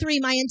about number 3?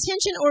 My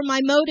intention or my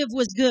motive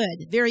was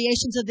good.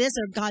 Variations of this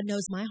are God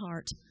knows my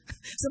heart.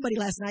 Somebody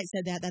last night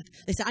said that.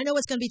 They said, I know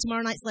what's going to be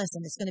tomorrow night's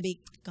lesson. It's going to be,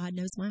 God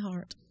knows my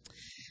heart.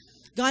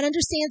 God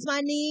understands my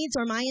needs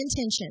or my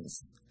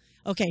intentions.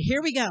 Okay,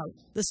 here we go.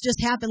 This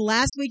just happened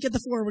last week at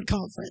the Forward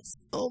Conference.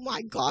 Oh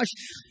my gosh.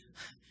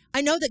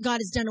 I know that God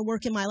has done a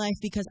work in my life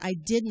because I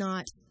did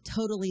not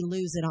totally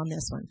lose it on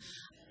this one.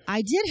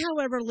 I did,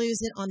 however, lose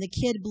it on the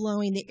kid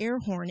blowing the air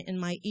horn in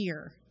my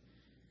ear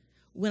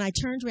when I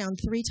turned around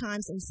 3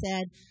 times and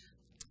said,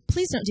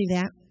 please don't do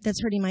that.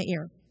 That's hurting my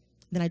ear.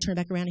 Then I turned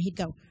back around and he'd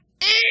go,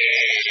 ah!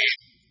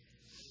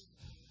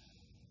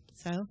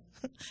 So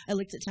I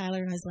looked at Tyler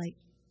and I was like,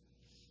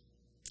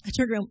 I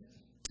turned around,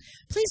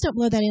 please don't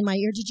blow that in my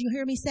ear. Did you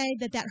hear me say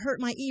that hurt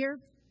my ear?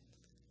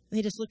 And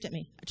he just looked at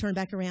me. I turned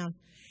back around.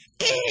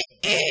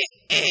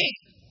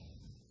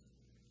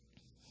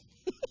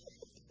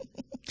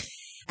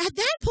 At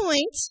that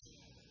point,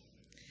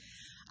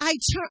 I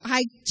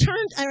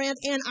turned around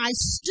and I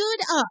stood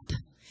up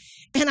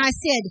and I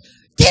said,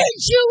 did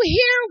you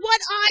hear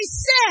what I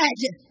said?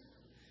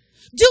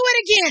 Do it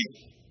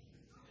again.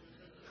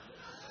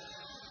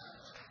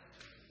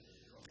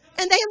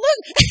 And they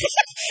looked,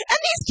 and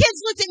these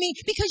kids looked at me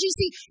because you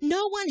see,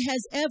 no one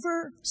has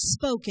ever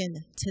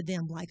spoken to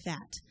them like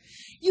that.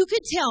 You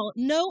could tell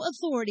no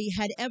authority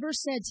had ever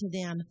said to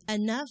them,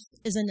 enough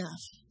is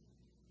enough.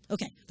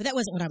 Okay, but that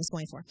wasn't what I was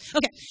going for.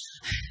 Okay.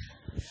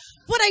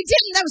 What I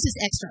didn't, that was just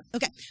extra.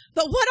 Okay.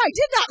 But what I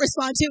did not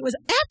respond to was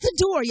at the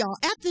door, y'all,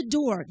 at the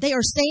door, they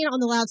are saying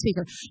on the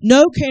loudspeaker,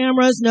 no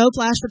cameras, no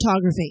flash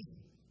photography.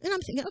 And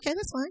I'm thinking, okay,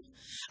 that's fine.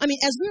 I mean,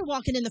 as we were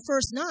walking in the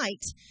first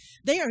night,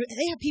 they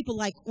have people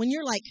like, when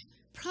you're like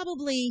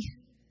probably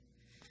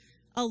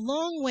a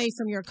long way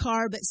from your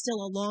car, but still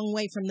a long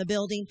way from the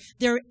building,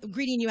 they're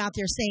greeting you out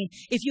there saying,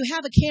 if you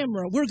have a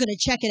camera, we're going to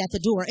check it at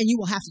the door and you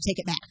will have to take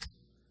it back.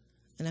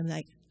 And I'm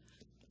like,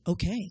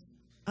 okay.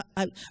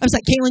 I was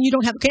like, Kaylin, you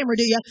don't have a camera,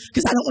 do you?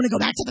 Because I don't want to go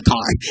back to the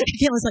car.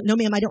 Kaylin's like, no,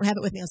 ma'am, I don't have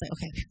it with me. I was like,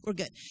 okay, we're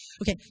good.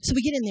 Okay, so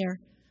we get in there.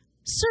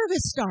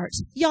 Service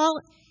starts. Y'all,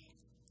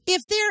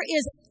 if there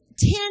is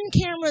 10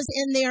 cameras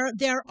in there,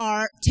 there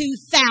are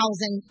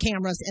 2,000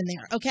 cameras in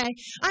there, okay?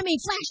 I mean,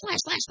 flash,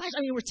 flash, flash, flash.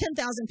 I mean, we're 10,000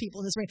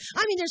 people in this room.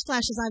 I mean, there's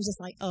flashes. I was just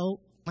like, oh,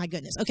 my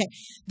goodness. Okay,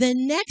 the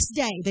next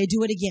day, they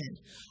do it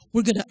again.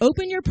 We're going to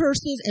open your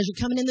purses as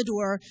you're coming in the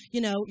door.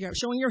 You know, you're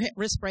showing your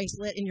wrist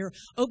bracelet and you're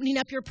opening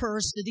up your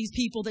purse to these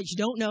people that you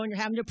don't know and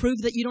you're having to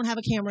prove that you don't have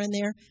a camera in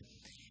there.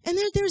 And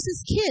there's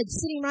this kid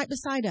sitting right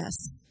beside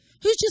us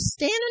who's just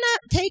standing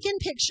up taking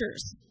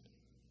pictures.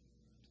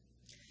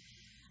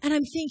 And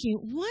I'm thinking,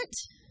 what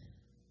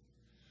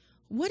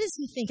is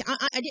he thinking?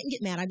 I didn't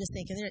get mad. I'm just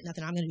thinking, there's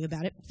nothing I'm going to do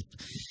about it.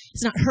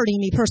 It's not hurting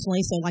me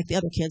personally, so like the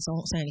other kids, I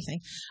won't say anything.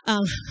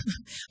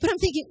 But I'm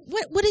thinking,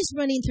 what is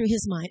running through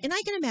his mind? And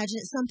I can imagine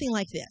it's something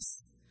like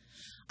this.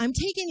 I'm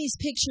taking these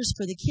pictures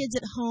for the kids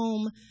at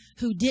home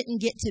who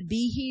didn't get to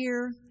be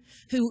here,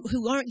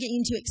 who aren't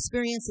getting to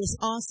experience this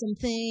awesome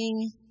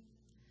thing.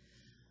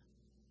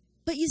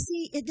 But you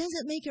see, it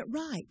doesn't make it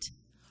right.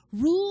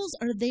 Rules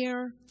are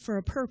there for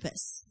a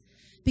purpose.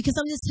 Because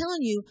I'm just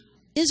telling you,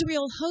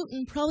 Israel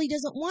Houghton probably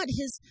doesn't want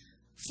his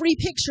free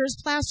pictures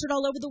plastered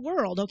all over the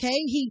world, okay?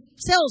 He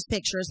sells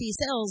pictures, he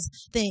sells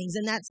things,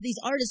 and these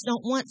artists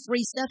don't want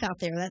free stuff out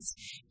there.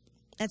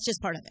 That's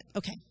just part of it.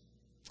 Okay.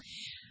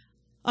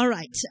 All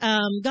right.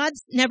 God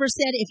never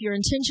said if your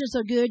intentions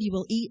are good, you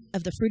will eat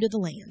of the fruit of the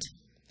land.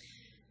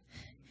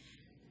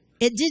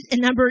 It did, in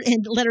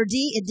letter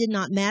D, it did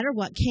not matter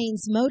what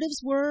Cain's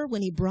motives were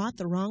when he brought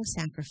the wrong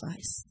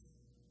sacrifice.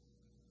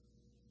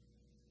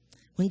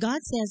 When God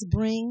says,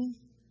 bring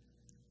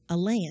a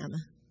lamb,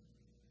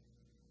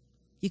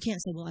 you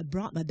can't say, well, I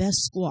brought my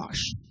best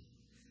squash.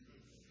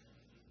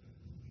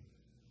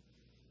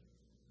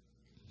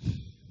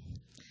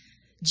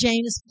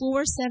 James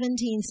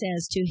 4:17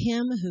 says, to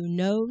him who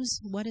knows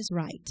what is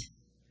right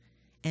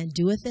and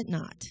doeth it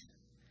not,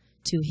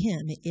 to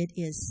him it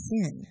is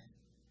sin.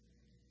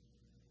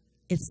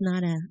 It's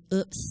not a,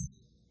 oops.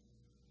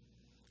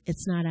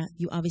 It's not a,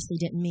 you obviously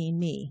didn't mean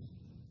me.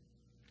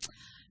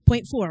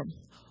 Point 4.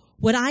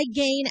 What I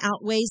gain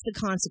outweighs the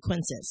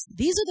consequences.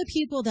 These are the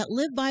people that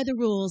live by the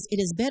rules. It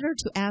is better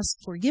to ask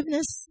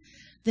forgiveness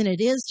than it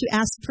is to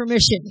ask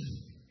permission.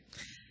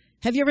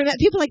 Have you ever met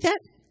people like that?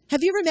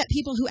 Have you ever met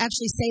people who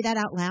actually say that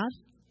out loud?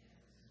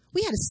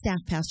 We had a staff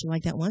pastor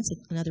like that once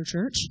at another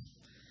church.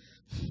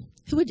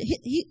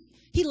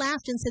 He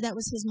laughed and said that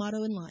was his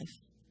motto in life.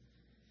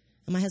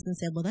 And my husband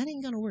said, well, that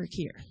ain't going to work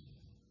here.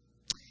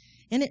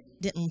 And it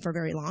didn't for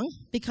very long,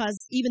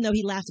 because even though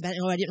he laughed about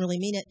it, I didn't really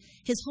mean it,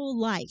 his whole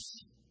life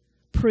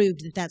proved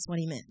that that's what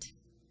he meant.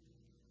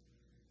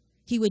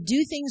 He would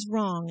do things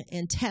wrong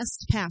and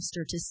test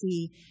pastor to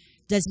see,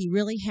 does he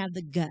really have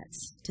the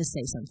guts to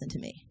say something to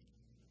me?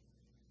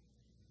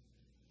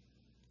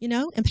 You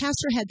know, and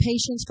pastor had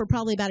patience for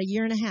probably about 1.5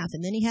 years,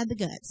 and then he had the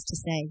guts to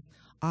say,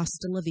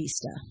 hasta la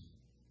vista.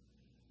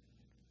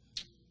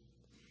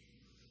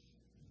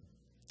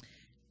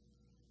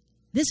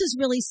 This is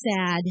really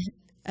sad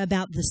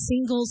about the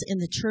singles in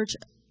the church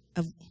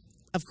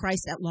of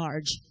Christ at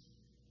large.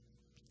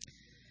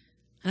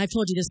 And I've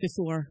told you this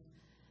before.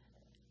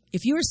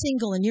 If you're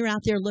single and you're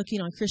out there looking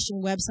on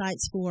Christian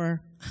websites for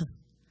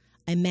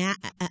a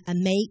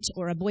mate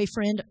or a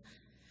boyfriend,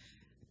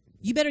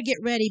 you better get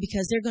ready,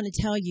 because they're going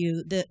to tell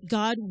you that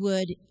God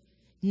would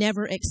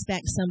never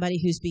expect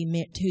somebody who's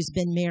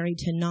been married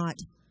to not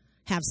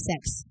have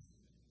sex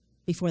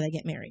before they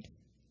get married.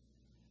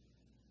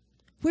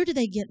 Where do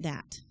they get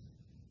that?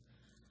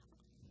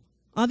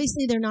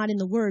 Obviously, they're not in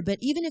the Word, but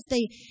even if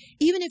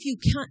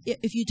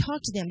you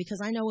talk to them,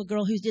 because I know a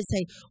girl who did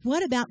say,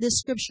 "What about this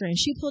scripture?" And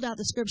she pulled out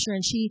the scripture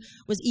and she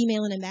was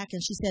emailing him back,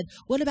 and she said,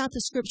 "What about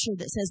the scripture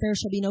that says there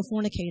shall be no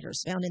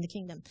fornicators found in the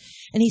kingdom?"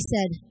 And he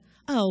said,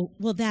 "Oh,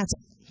 well, that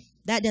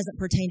doesn't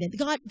pertain to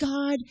God.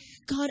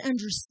 God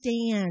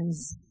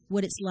understands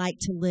what it's like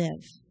to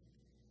live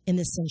in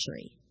this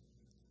century."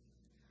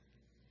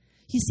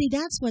 You see,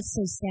 that's what's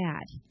so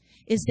sad,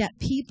 is that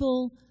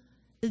people,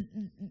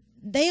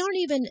 they aren't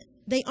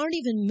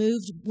even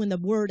moved when the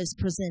word is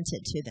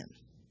presented to them.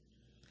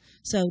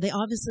 So they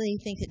obviously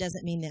think it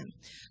doesn't mean them.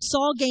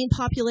 Saul gained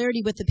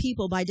popularity with the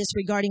people by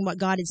disregarding what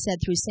God had said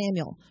through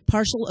Samuel.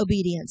 Partial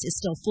obedience is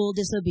still full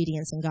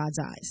disobedience in God's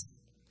eyes.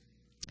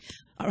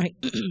 All right.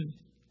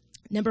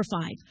 Number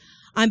 5.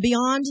 I'm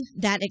beyond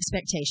that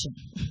expectation.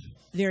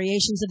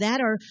 Variations of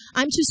that are,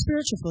 I'm too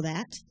spiritual for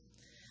that.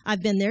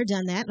 I've been there,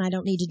 done that, and I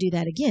don't need to do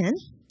that again.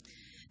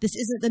 This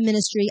isn't the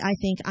ministry I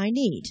think I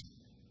need.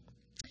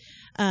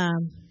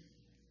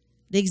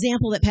 The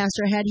example that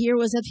Pastor had here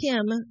was of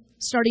him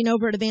starting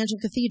over at Evangel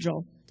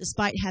Cathedral,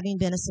 despite having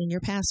been a senior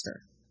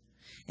pastor.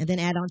 And then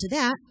add on to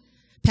that,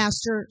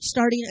 Pastor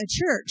starting a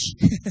church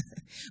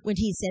when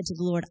he said to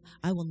the Lord,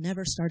 "I will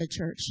never start a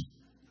church."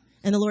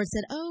 And the Lord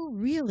said, "Oh,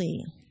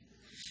 really?"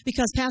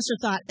 Because Pastor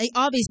thought, they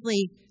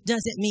obviously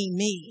doesn't mean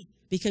me,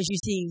 because you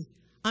see,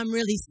 I'm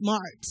really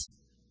smart.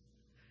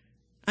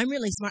 I'm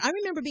really smart. I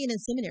remember being in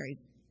seminary.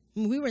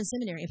 When we were in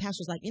seminary, and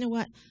Pastor was like, "You know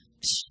what?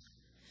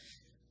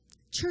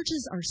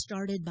 Churches are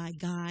started by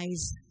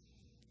guys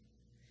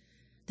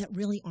that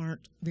really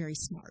aren't very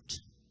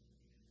smart."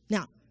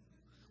 Now,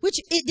 which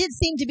it did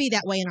seem to be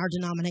that way in our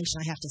denomination,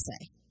 I have to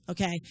say.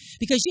 Okay?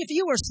 Because if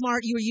you were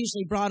smart, you were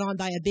usually brought on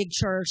by a big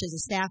church as a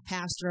staff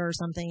pastor or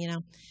something, you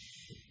know.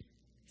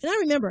 And I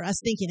remember us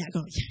thinking that,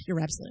 going, "Yeah, you're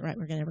absolutely right.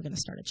 We're never going to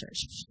start a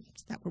church.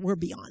 We're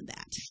beyond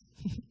that."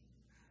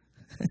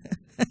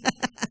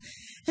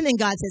 And then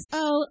God says,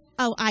 oh,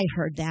 I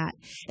heard that.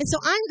 And so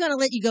I'm going to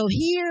let you go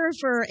here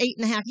for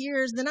 8.5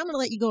 years. Then I'm going to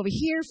let you go over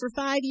here for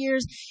 5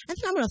 years. And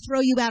then I'm going to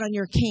throw you out on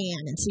your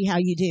can and see how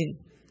you do.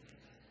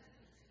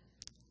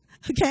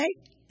 Okay?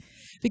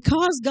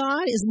 Because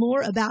God is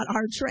more about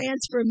our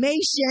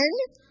transformation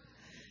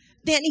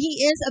than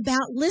he is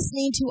about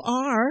listening to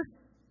our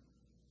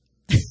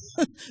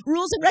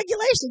rules and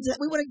regulations that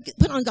we want to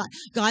put on God.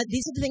 God,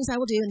 these are the things I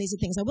will do, and these are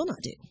the things I will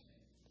not do.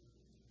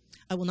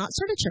 I will not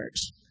start a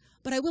church,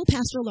 but I will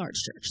pastor a large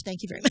church.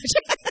 Thank you very much.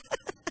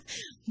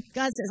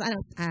 God says,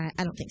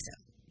 I don't think so.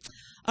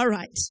 All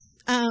right.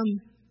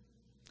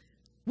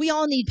 We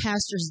all need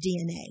pastor's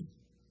DNA.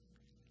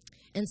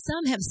 And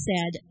some have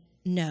said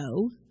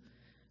no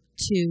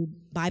to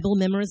Bible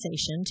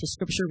memorization, to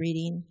scripture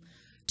reading,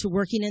 to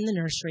working in the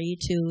nursery,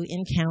 to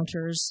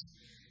encounters.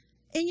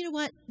 And you know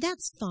what?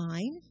 That's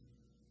fine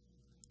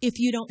if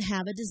you don't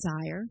have a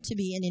desire to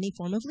be in any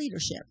form of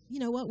leadership. You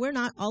know what? We're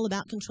not all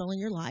about controlling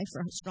your life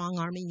or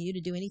strong-arming you to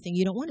do anything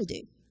you don't want to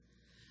do.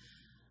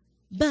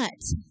 But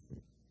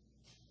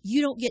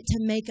you don't get to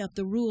make up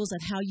the rules of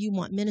how you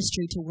want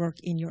ministry to work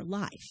in your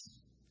life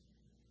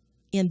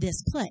in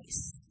this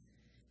place,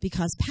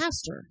 because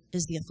pastor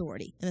is the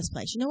authority in this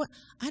place. You know what?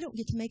 I don't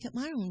get to make up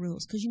my own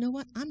rules, because you know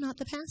what? I'm not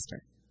the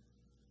pastor.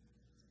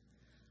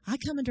 I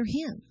come under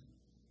him.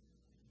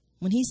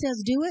 When he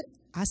says do it,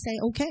 I say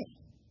okay.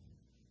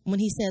 When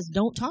he says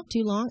don't talk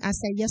too long, I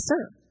say yes,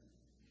 sir.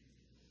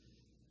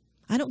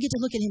 I don't get to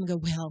look at him and go,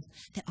 well,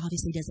 that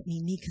obviously doesn't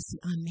mean me, because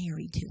I'm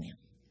married to him.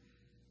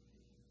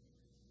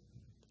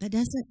 That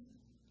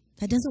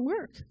doesn't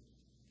work.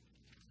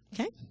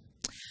 Okay?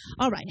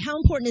 All right. How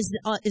important is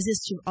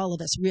this to all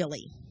of us,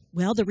 really?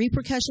 Well, the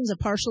repercussions of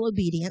partial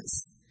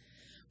obedience,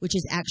 which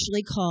is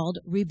actually called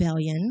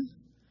rebellion,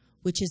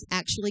 which is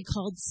actually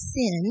called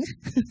sin,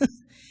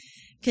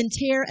 can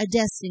tear a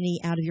destiny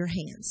out of your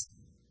hands.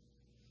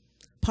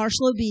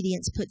 Partial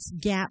obedience puts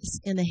gaps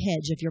in the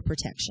hedge of your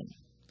protection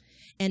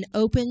and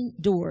opens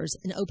doors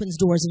in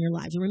your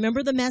lives. And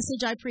remember the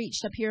message I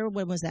preached up here?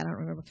 When was that? I don't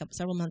remember,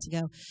 several months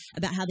ago,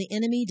 about how the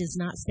enemy does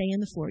not stay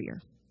in the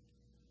foyer.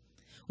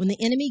 When the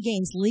enemy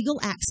gains legal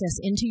access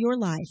into your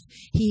life,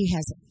 he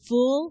has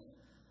full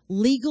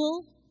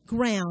legal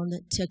ground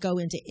to go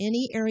into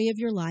any area of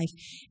your life.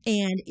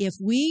 And if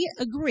we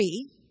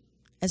agree,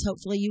 as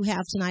hopefully you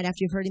have tonight after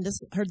you've heard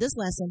this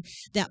lesson,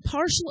 that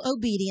partial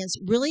obedience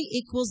really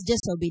equals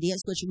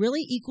disobedience, which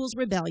really equals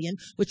rebellion,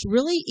 which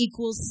really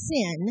equals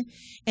sin,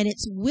 and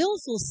it's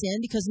willful sin,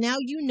 because now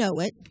you know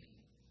it.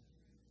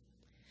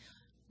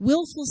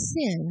 Willful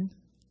sin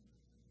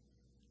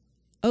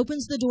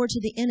opens the door to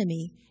the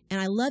enemy,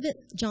 and I love it.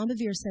 John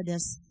Bevere said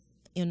this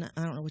in,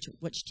 I don't know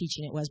which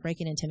teaching it was,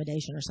 Breaking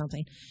Intimidation or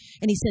something,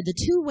 and he said the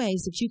two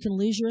ways that you can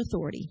lose your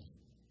authority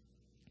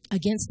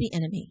against the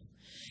enemy.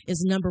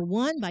 is number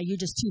one, by you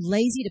just too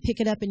lazy to pick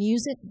it up and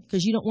use it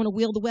because you don't want to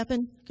wield the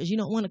weapon, because you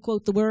don't want to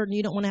quote the word and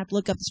you don't want to have to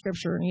look up the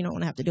scripture and you don't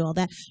want to have to do all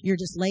that. You're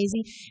just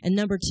lazy. And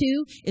number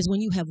two is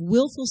when you have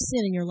willful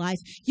sin in your life,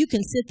 you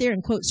can sit there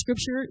and quote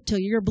scripture till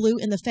you're blue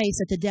in the face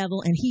at the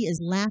devil and he is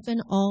laughing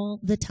all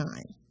the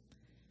time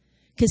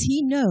because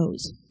he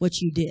knows what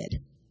you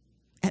did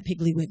at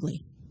Piggly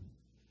Wiggly.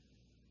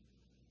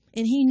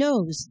 And he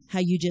knows how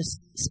you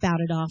just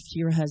spouted off to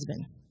your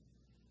husband.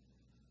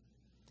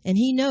 And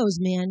he knows,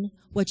 men,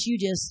 what you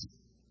just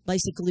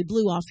basically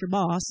blew off your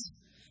boss.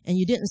 And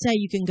you didn't say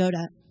you can go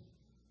to,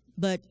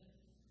 but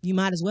you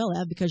might as well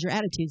have because your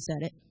attitude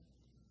said it.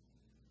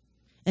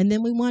 And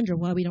then we wonder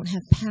why we don't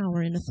have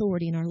power and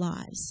authority in our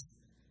lives.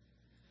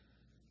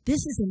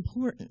 This is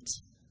important.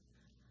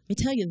 Let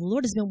me tell you, the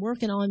Lord has been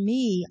working on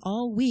me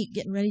all week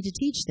getting ready to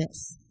teach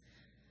this.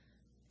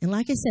 And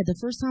like I said, the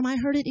first time I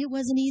heard it, it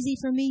wasn't easy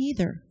for me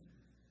either.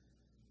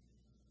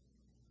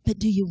 But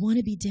do you want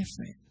to be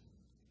different?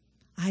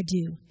 I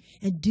do.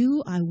 And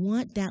do I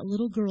want that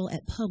little girl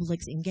at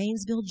Publix in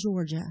Gainesville,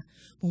 Georgia,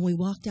 when we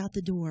walked out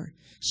the door,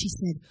 she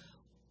said,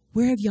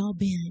 "Where have y'all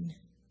been?"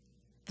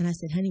 And I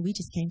said, "Honey, we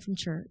just came from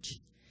church."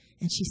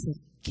 And she said,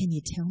 "Can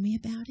you tell me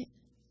about it?"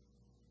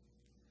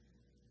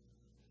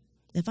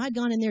 If I'd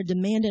gone in there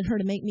demanded her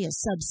to make me a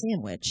sub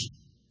sandwich,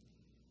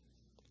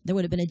 there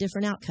would have been a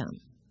different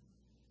outcome.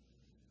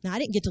 Now, I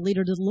didn't get to lead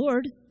her to the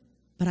Lord,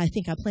 but I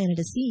think I planted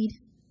a seed.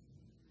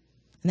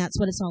 And that's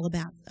what it's all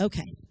about.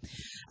 Okay.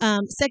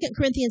 2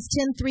 Corinthians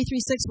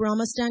 10:3-6. We're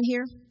almost done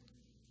here.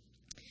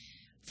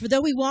 For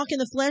though we walk in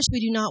the flesh, we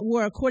do not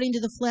war according to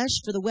the flesh.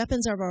 For the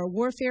weapons of our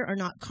warfare are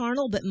not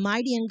carnal, but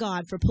mighty in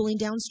God for pulling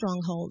down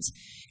strongholds,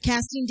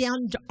 casting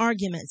down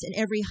arguments and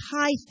every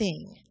high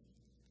thing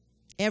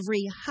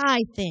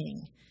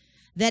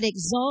that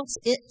exalts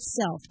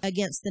itself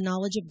against the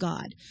knowledge of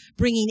God,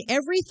 bringing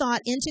every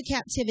thought into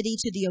captivity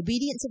to the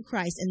obedience of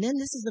Christ. And then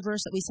this is the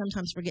verse that we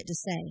sometimes forget to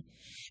say.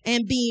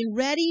 And being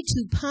ready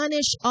to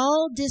punish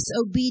all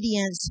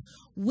disobedience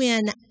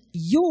when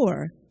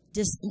your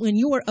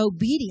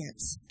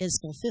obedience is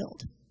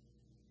fulfilled.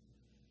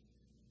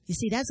 You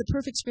see, that's a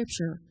perfect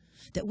scripture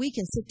that we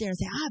can sit there and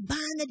say, I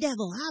bind the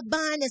devil, I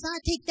bind this, I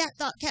take that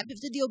thought captive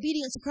to the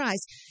obedience of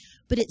Christ.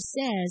 But it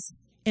says,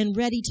 and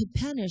ready to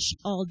punish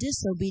all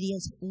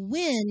disobedience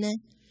when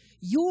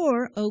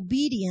your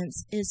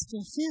obedience is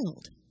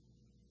fulfilled.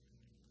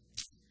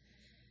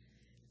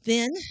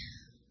 Then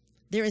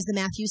there is the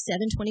Matthew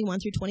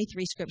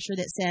 7:21-23 scripture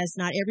that says,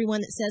 not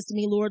everyone that says to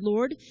me, Lord,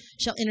 Lord,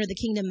 shall enter the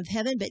kingdom of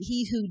heaven, but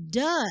he who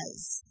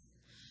does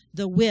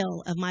the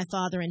will of my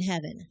Father in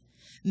heaven.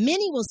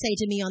 Many will say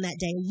to me on that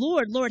day,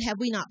 Lord, Lord, have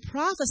we not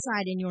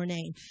prophesied in your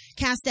name,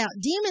 cast out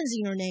demons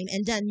in your name,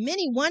 and done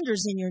many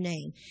wonders in your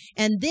name?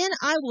 And then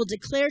I will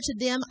declare to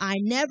them, I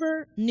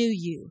never knew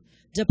you.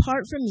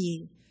 Depart from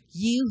me,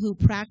 you who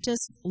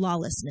practice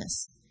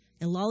lawlessness.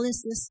 And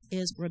lawlessness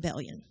is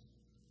rebellion.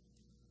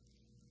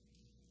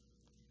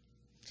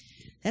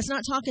 That's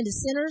not talking to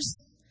sinners.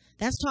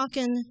 That's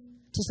talking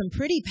to some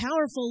pretty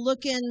powerful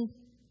looking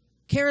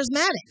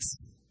charismatics.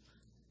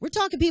 We're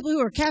talking people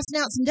who are casting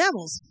out some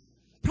devils.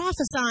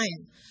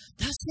 Prophesying,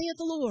 thus saith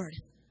the Lord.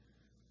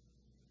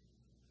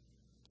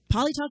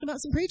 Polly talked about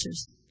some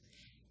preachers.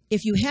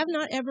 If you have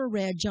not ever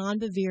read John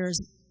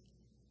Bevere's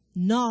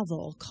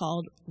novel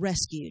called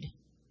Rescued,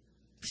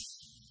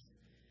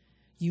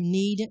 you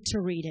need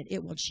to read it.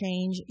 It will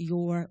change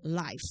your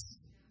life.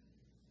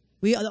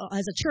 We, as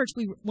a church,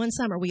 one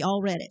summer we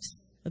all read it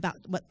about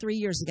 3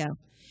 years ago.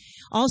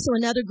 Also,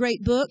 another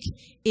great book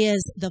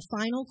is The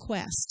Final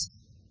Quest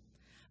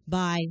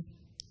by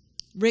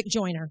Rick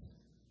Joyner.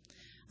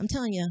 I'm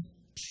telling you,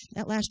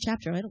 that last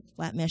chapter, it'll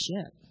flat mess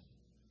you up.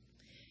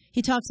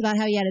 He talks about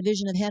how he had a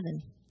vision of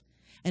heaven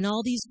and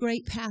all these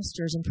great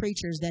pastors and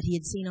preachers that he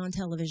had seen on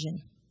television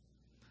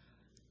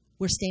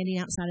were standing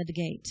outside of the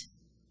gate.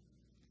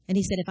 And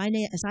he said,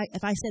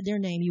 if I said their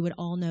name, you would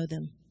all know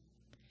them.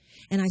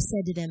 And I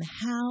said to them,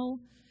 how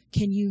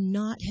can you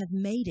not have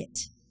made it?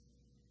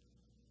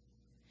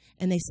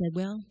 And they said,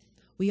 well,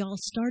 we all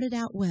started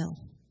out well,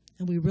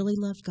 and we really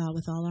loved God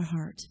with all our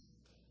heart.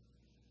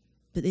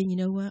 But then you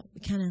know what? We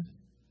kind of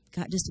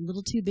got just a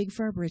little too big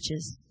for our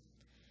britches.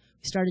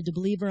 We started to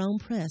believe our own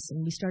press,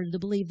 and we started to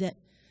believe that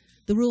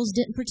the rules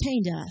didn't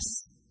pertain to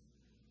us,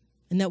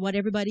 and that what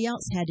everybody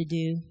else had to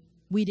do,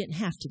 we didn't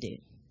have to do.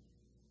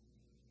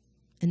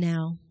 And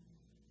now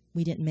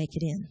we didn't make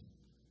it in.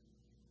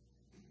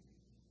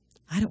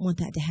 I don't want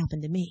that to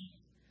happen to me.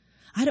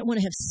 I don't want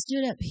to have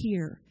stood up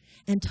here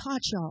and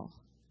taught y'all,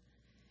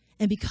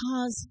 and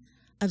because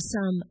of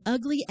some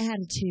ugly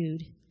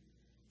attitude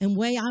and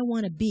way I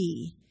want to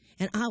be,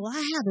 and I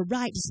have a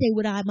right to say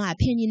what my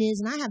opinion is,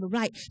 and I have a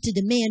right to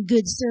demand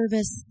good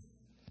service.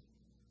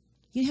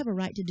 You have a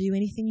right to do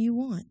anything you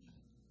want.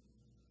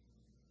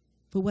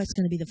 But what's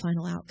going to be the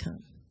final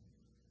outcome?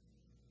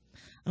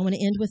 I want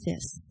to end with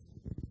this.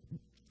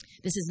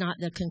 This is not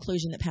the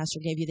conclusion that Pastor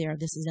gave you there.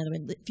 This is another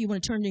one. If you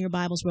want to turn to your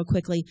Bibles real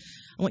quickly,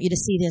 I want you to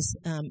see this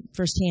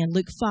firsthand.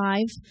 Luke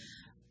 5,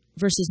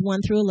 verses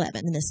 1-11,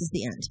 and this is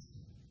the end.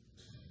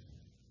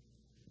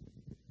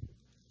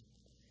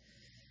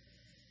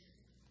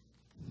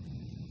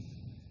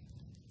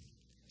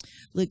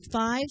 Luke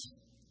 5,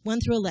 1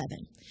 through 11.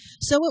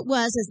 So it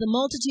was, as the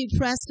multitude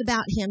pressed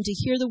about him to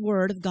hear the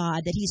word of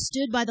God, that he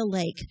stood by the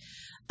lake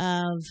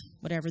of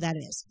whatever that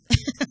is,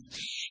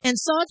 and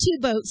saw two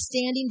boats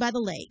standing by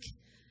the lake.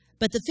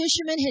 But the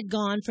fishermen had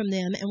gone from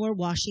them and were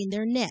washing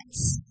their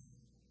nets.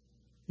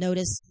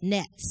 Notice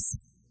nets,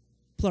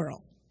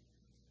 plural.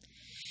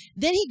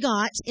 Then he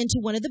got into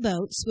one of the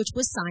boats, which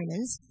was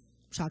Simon's,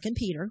 talking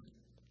Peter,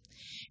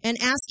 and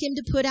asked him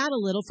to put out a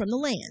little from the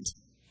land.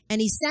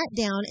 And he sat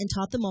down and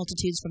taught the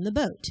multitudes from the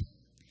boat.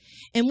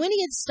 And when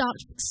he had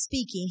stopped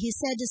speaking, he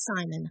said to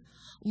Simon,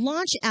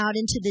 launch out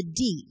into the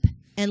deep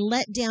and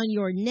let down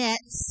your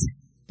nets,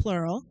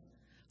 plural,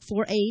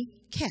 for a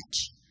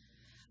catch.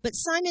 But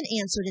Simon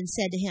answered and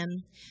said to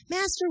him,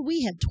 Master,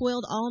 we have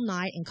toiled all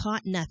night and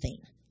caught nothing.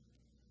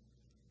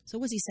 So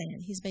what's he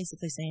saying? He's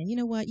basically saying, you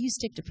know what? You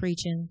stick to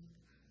preaching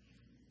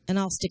and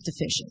I'll stick to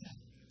fishing.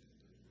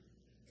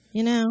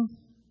 You know,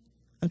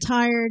 I'm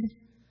tired.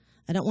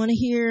 I don't want to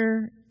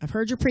hear. I've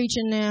heard your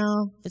preaching now.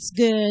 It's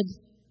good,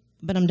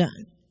 but I'm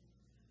done.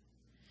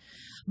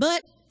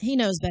 But he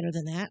knows better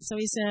than that. So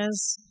he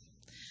says,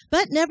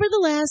 but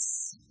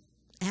nevertheless,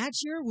 at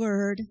your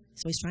word.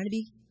 So he's trying to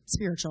be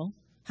spiritual.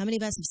 How many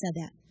of us have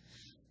said that?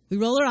 We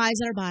roll our eyes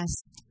at our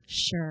boss.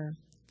 Sure.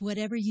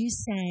 Whatever you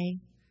say.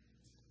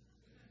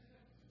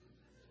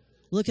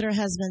 Look at our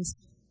husbands.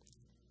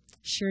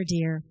 Sure,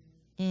 dear.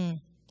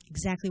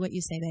 Exactly what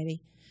you say,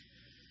 baby.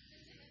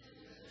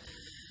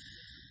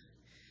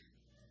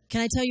 Can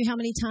I tell you how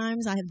many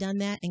times I have done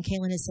that? And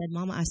Kaylin has said,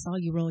 Mama, I saw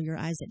you roll your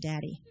eyes at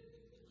Daddy.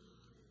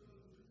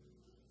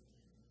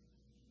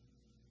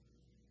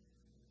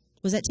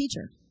 Was that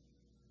teacher?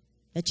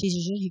 That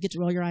teaches you get to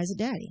roll your eyes at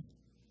Daddy.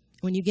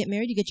 When you get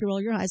married, you get to roll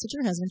your eyes at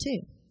your husband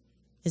too.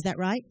 Is that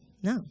right?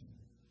 No.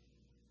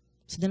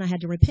 So then I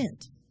had to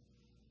repent.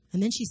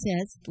 And then she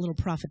says, the little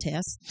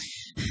prophetess,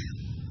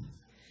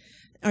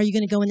 are you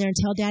going to go in there and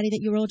tell Daddy that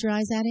you rolled your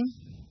eyes at him?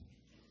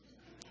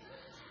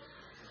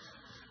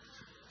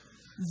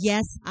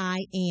 Yes, I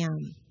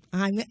am.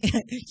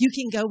 You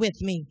can go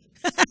with me.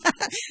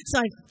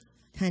 So,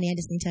 honey, I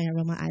just need to tell you I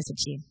roll my eyes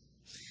at you.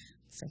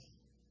 So,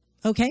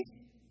 okay.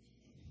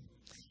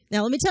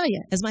 Now, let me tell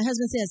you, as my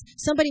husband says,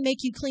 somebody make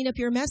you clean up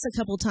your mess a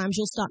couple of times,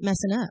 you'll stop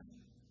messing up.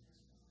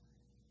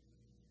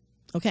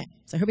 Okay,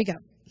 so here we go.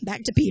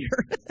 Back to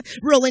Peter,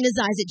 rolling his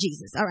eyes at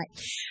Jesus. All right.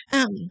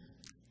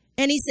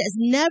 And he says,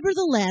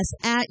 nevertheless,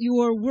 at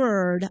your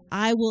word,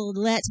 I will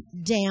let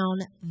down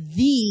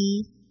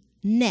the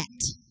net.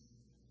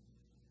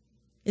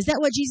 Is that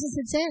what Jesus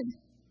had said?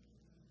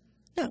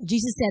 No,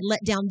 Jesus said, let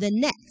down the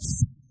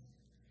nets.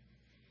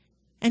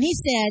 And he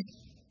said,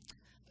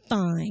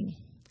 fine.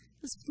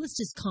 Let's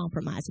just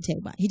compromise and tell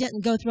you about it. He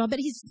doesn't go through all, but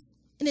he's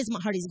in his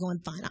heart, he's going,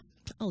 fine,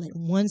 I'll let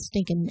one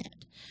stinking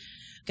net.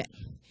 Okay.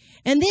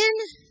 And then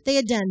they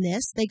had done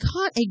this. They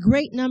caught a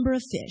great number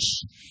of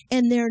fish,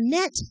 and their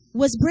net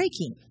was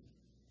breaking.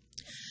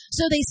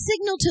 So they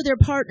signaled to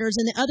their partners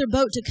in the other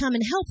boat to come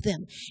and help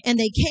them. And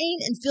they came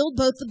and filled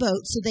both the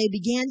boats, so they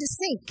began to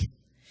sink.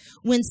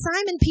 When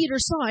Simon Peter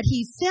saw it,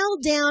 he fell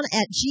down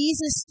at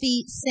Jesus'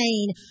 feet,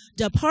 saying,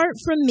 depart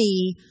from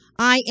me,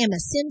 I am a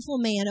sinful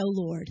man, O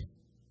Lord.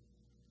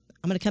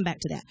 I'm going to come back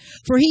to that.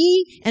 For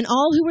he and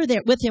all who were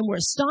there with him were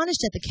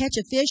astonished at the catch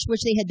of fish which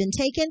they had been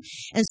taken,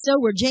 and so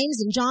were James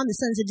and John, the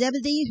sons of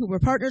Zebedee, who were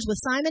partners with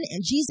Simon.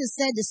 And Jesus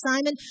said to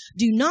Simon,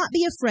 do not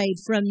be afraid.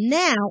 From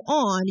now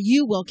on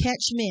you will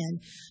catch men.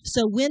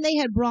 So when they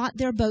had brought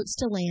their boats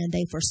to land,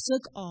 they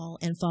forsook all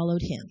and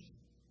followed him.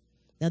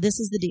 Now this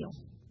is the deal.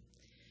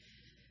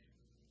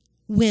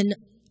 When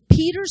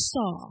Peter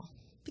saw,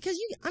 because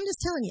I'm just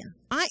telling you,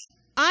 I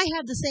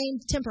have the same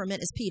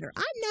temperament as Peter.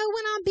 I know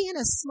when I'm being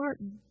a smart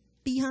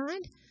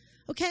behind.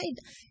 Okay?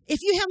 If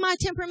you have my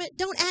temperament,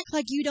 don't act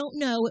like you don't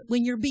know it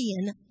when you're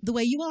being the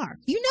way you are.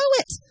 You know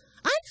it.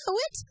 I know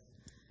it.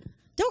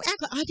 Don't act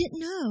like I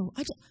didn't know.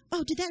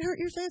 Oh, did that hurt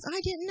your feelings?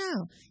 I didn't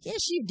know.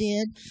 Yes, you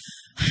did.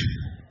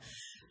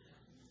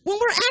 When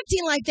we're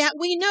acting like that,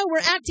 we know we're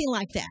acting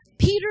like that.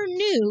 Peter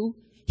knew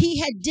he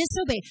had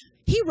disobeyed.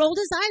 He rolled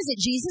his eyes at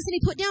Jesus and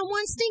he put down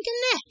one stinking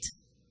net.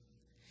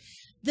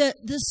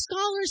 The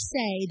scholars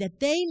say that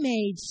they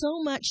made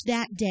so much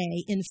that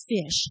day in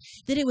fish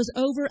that it was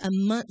over a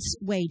month's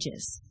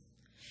wages.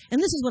 And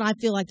this is what I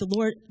feel like the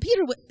Lord,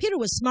 Peter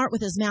was smart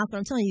with his mouth, but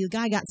I'm telling you, the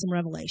guy got some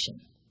revelation.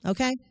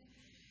 Okay?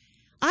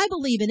 I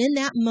believe, and in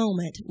that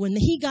moment, when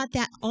he got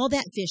all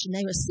that fish and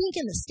they were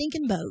sinking the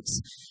stinking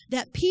boats,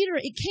 that Peter,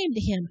 it came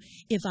to him,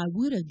 if I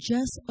would have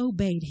just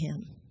obeyed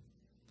him,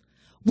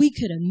 we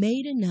could have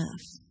made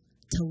enough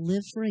to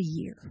live for a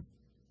year.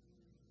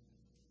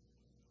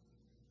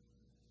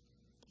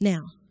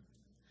 Now,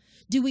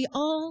 do we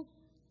all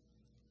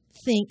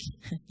think,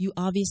 you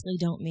obviously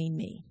don't mean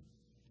me?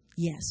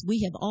 Yes,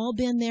 we have all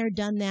been there,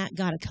 done that,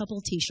 got a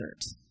couple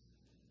t-shirts.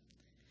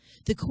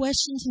 The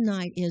question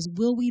tonight is,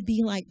 will we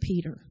be like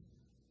Peter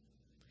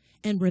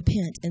and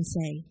repent and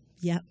say,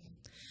 yep,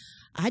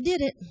 I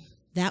did it.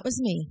 That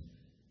was me.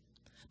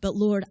 But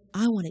Lord,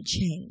 I want to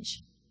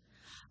change.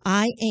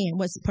 I am,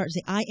 what's the part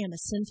say? I am a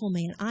sinful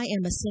man. I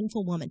am a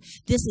sinful woman.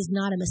 This is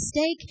not a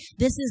mistake.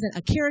 This isn't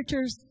a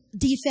character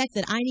defect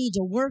that I need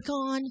to work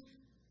on.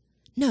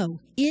 No,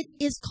 it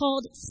is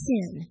called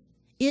sin.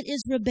 It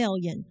is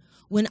rebellion.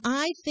 When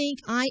I think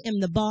I am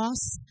the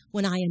boss,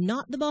 when I am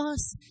not the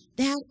boss,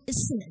 that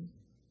is sin.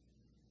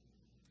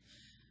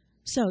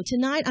 So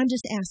tonight, I'm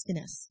just asking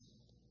us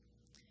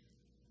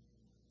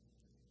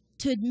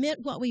to admit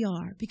what we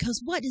are.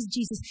 Because what is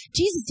Jesus?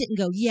 Jesus didn't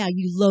go, yeah,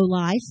 you low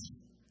life.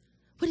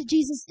 What did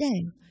Jesus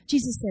say?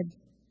 Jesus said,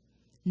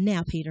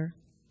 now, Peter,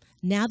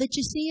 now that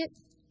you see it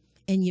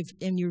and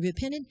you've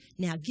repented,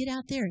 now get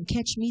out there and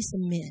catch me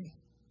some men.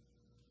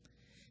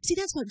 See,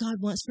 that's what God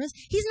wants for us.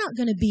 He's not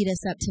going to beat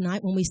us up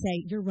tonight when we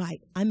say, you're right,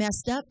 I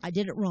messed up, I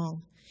did it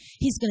wrong.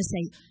 He's going to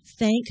say,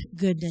 thank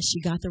goodness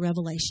you got the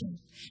revelation.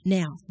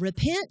 Now,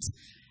 repent.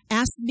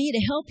 Ask me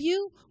to help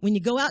you when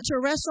you go out to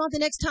a restaurant the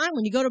next time,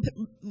 when you go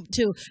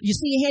to you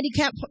see a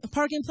handicapped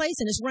parking place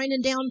and it's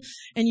raining down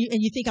and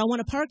you think, I want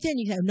to park there, and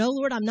you go, no,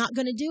 Lord, I'm not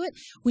going to do it.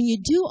 When you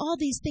do all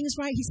these things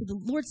right, he said, the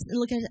Lord's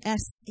looking at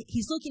us,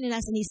 he's looking at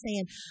us and he's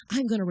saying,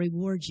 I'm going to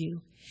reward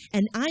you.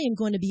 And I am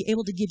going to be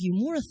able to give you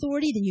more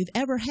authority than you've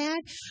ever had.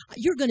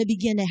 You're going to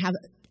begin to have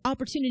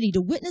opportunity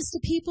to witness to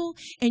people,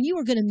 and you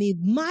are going to move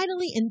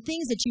mightily in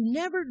things that you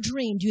never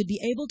dreamed you'd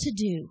be able to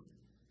do.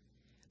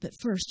 But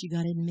first, you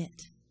got to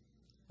admit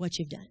what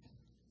you've done.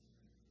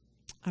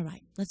 All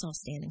right, let's all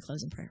stand and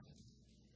close in prayer.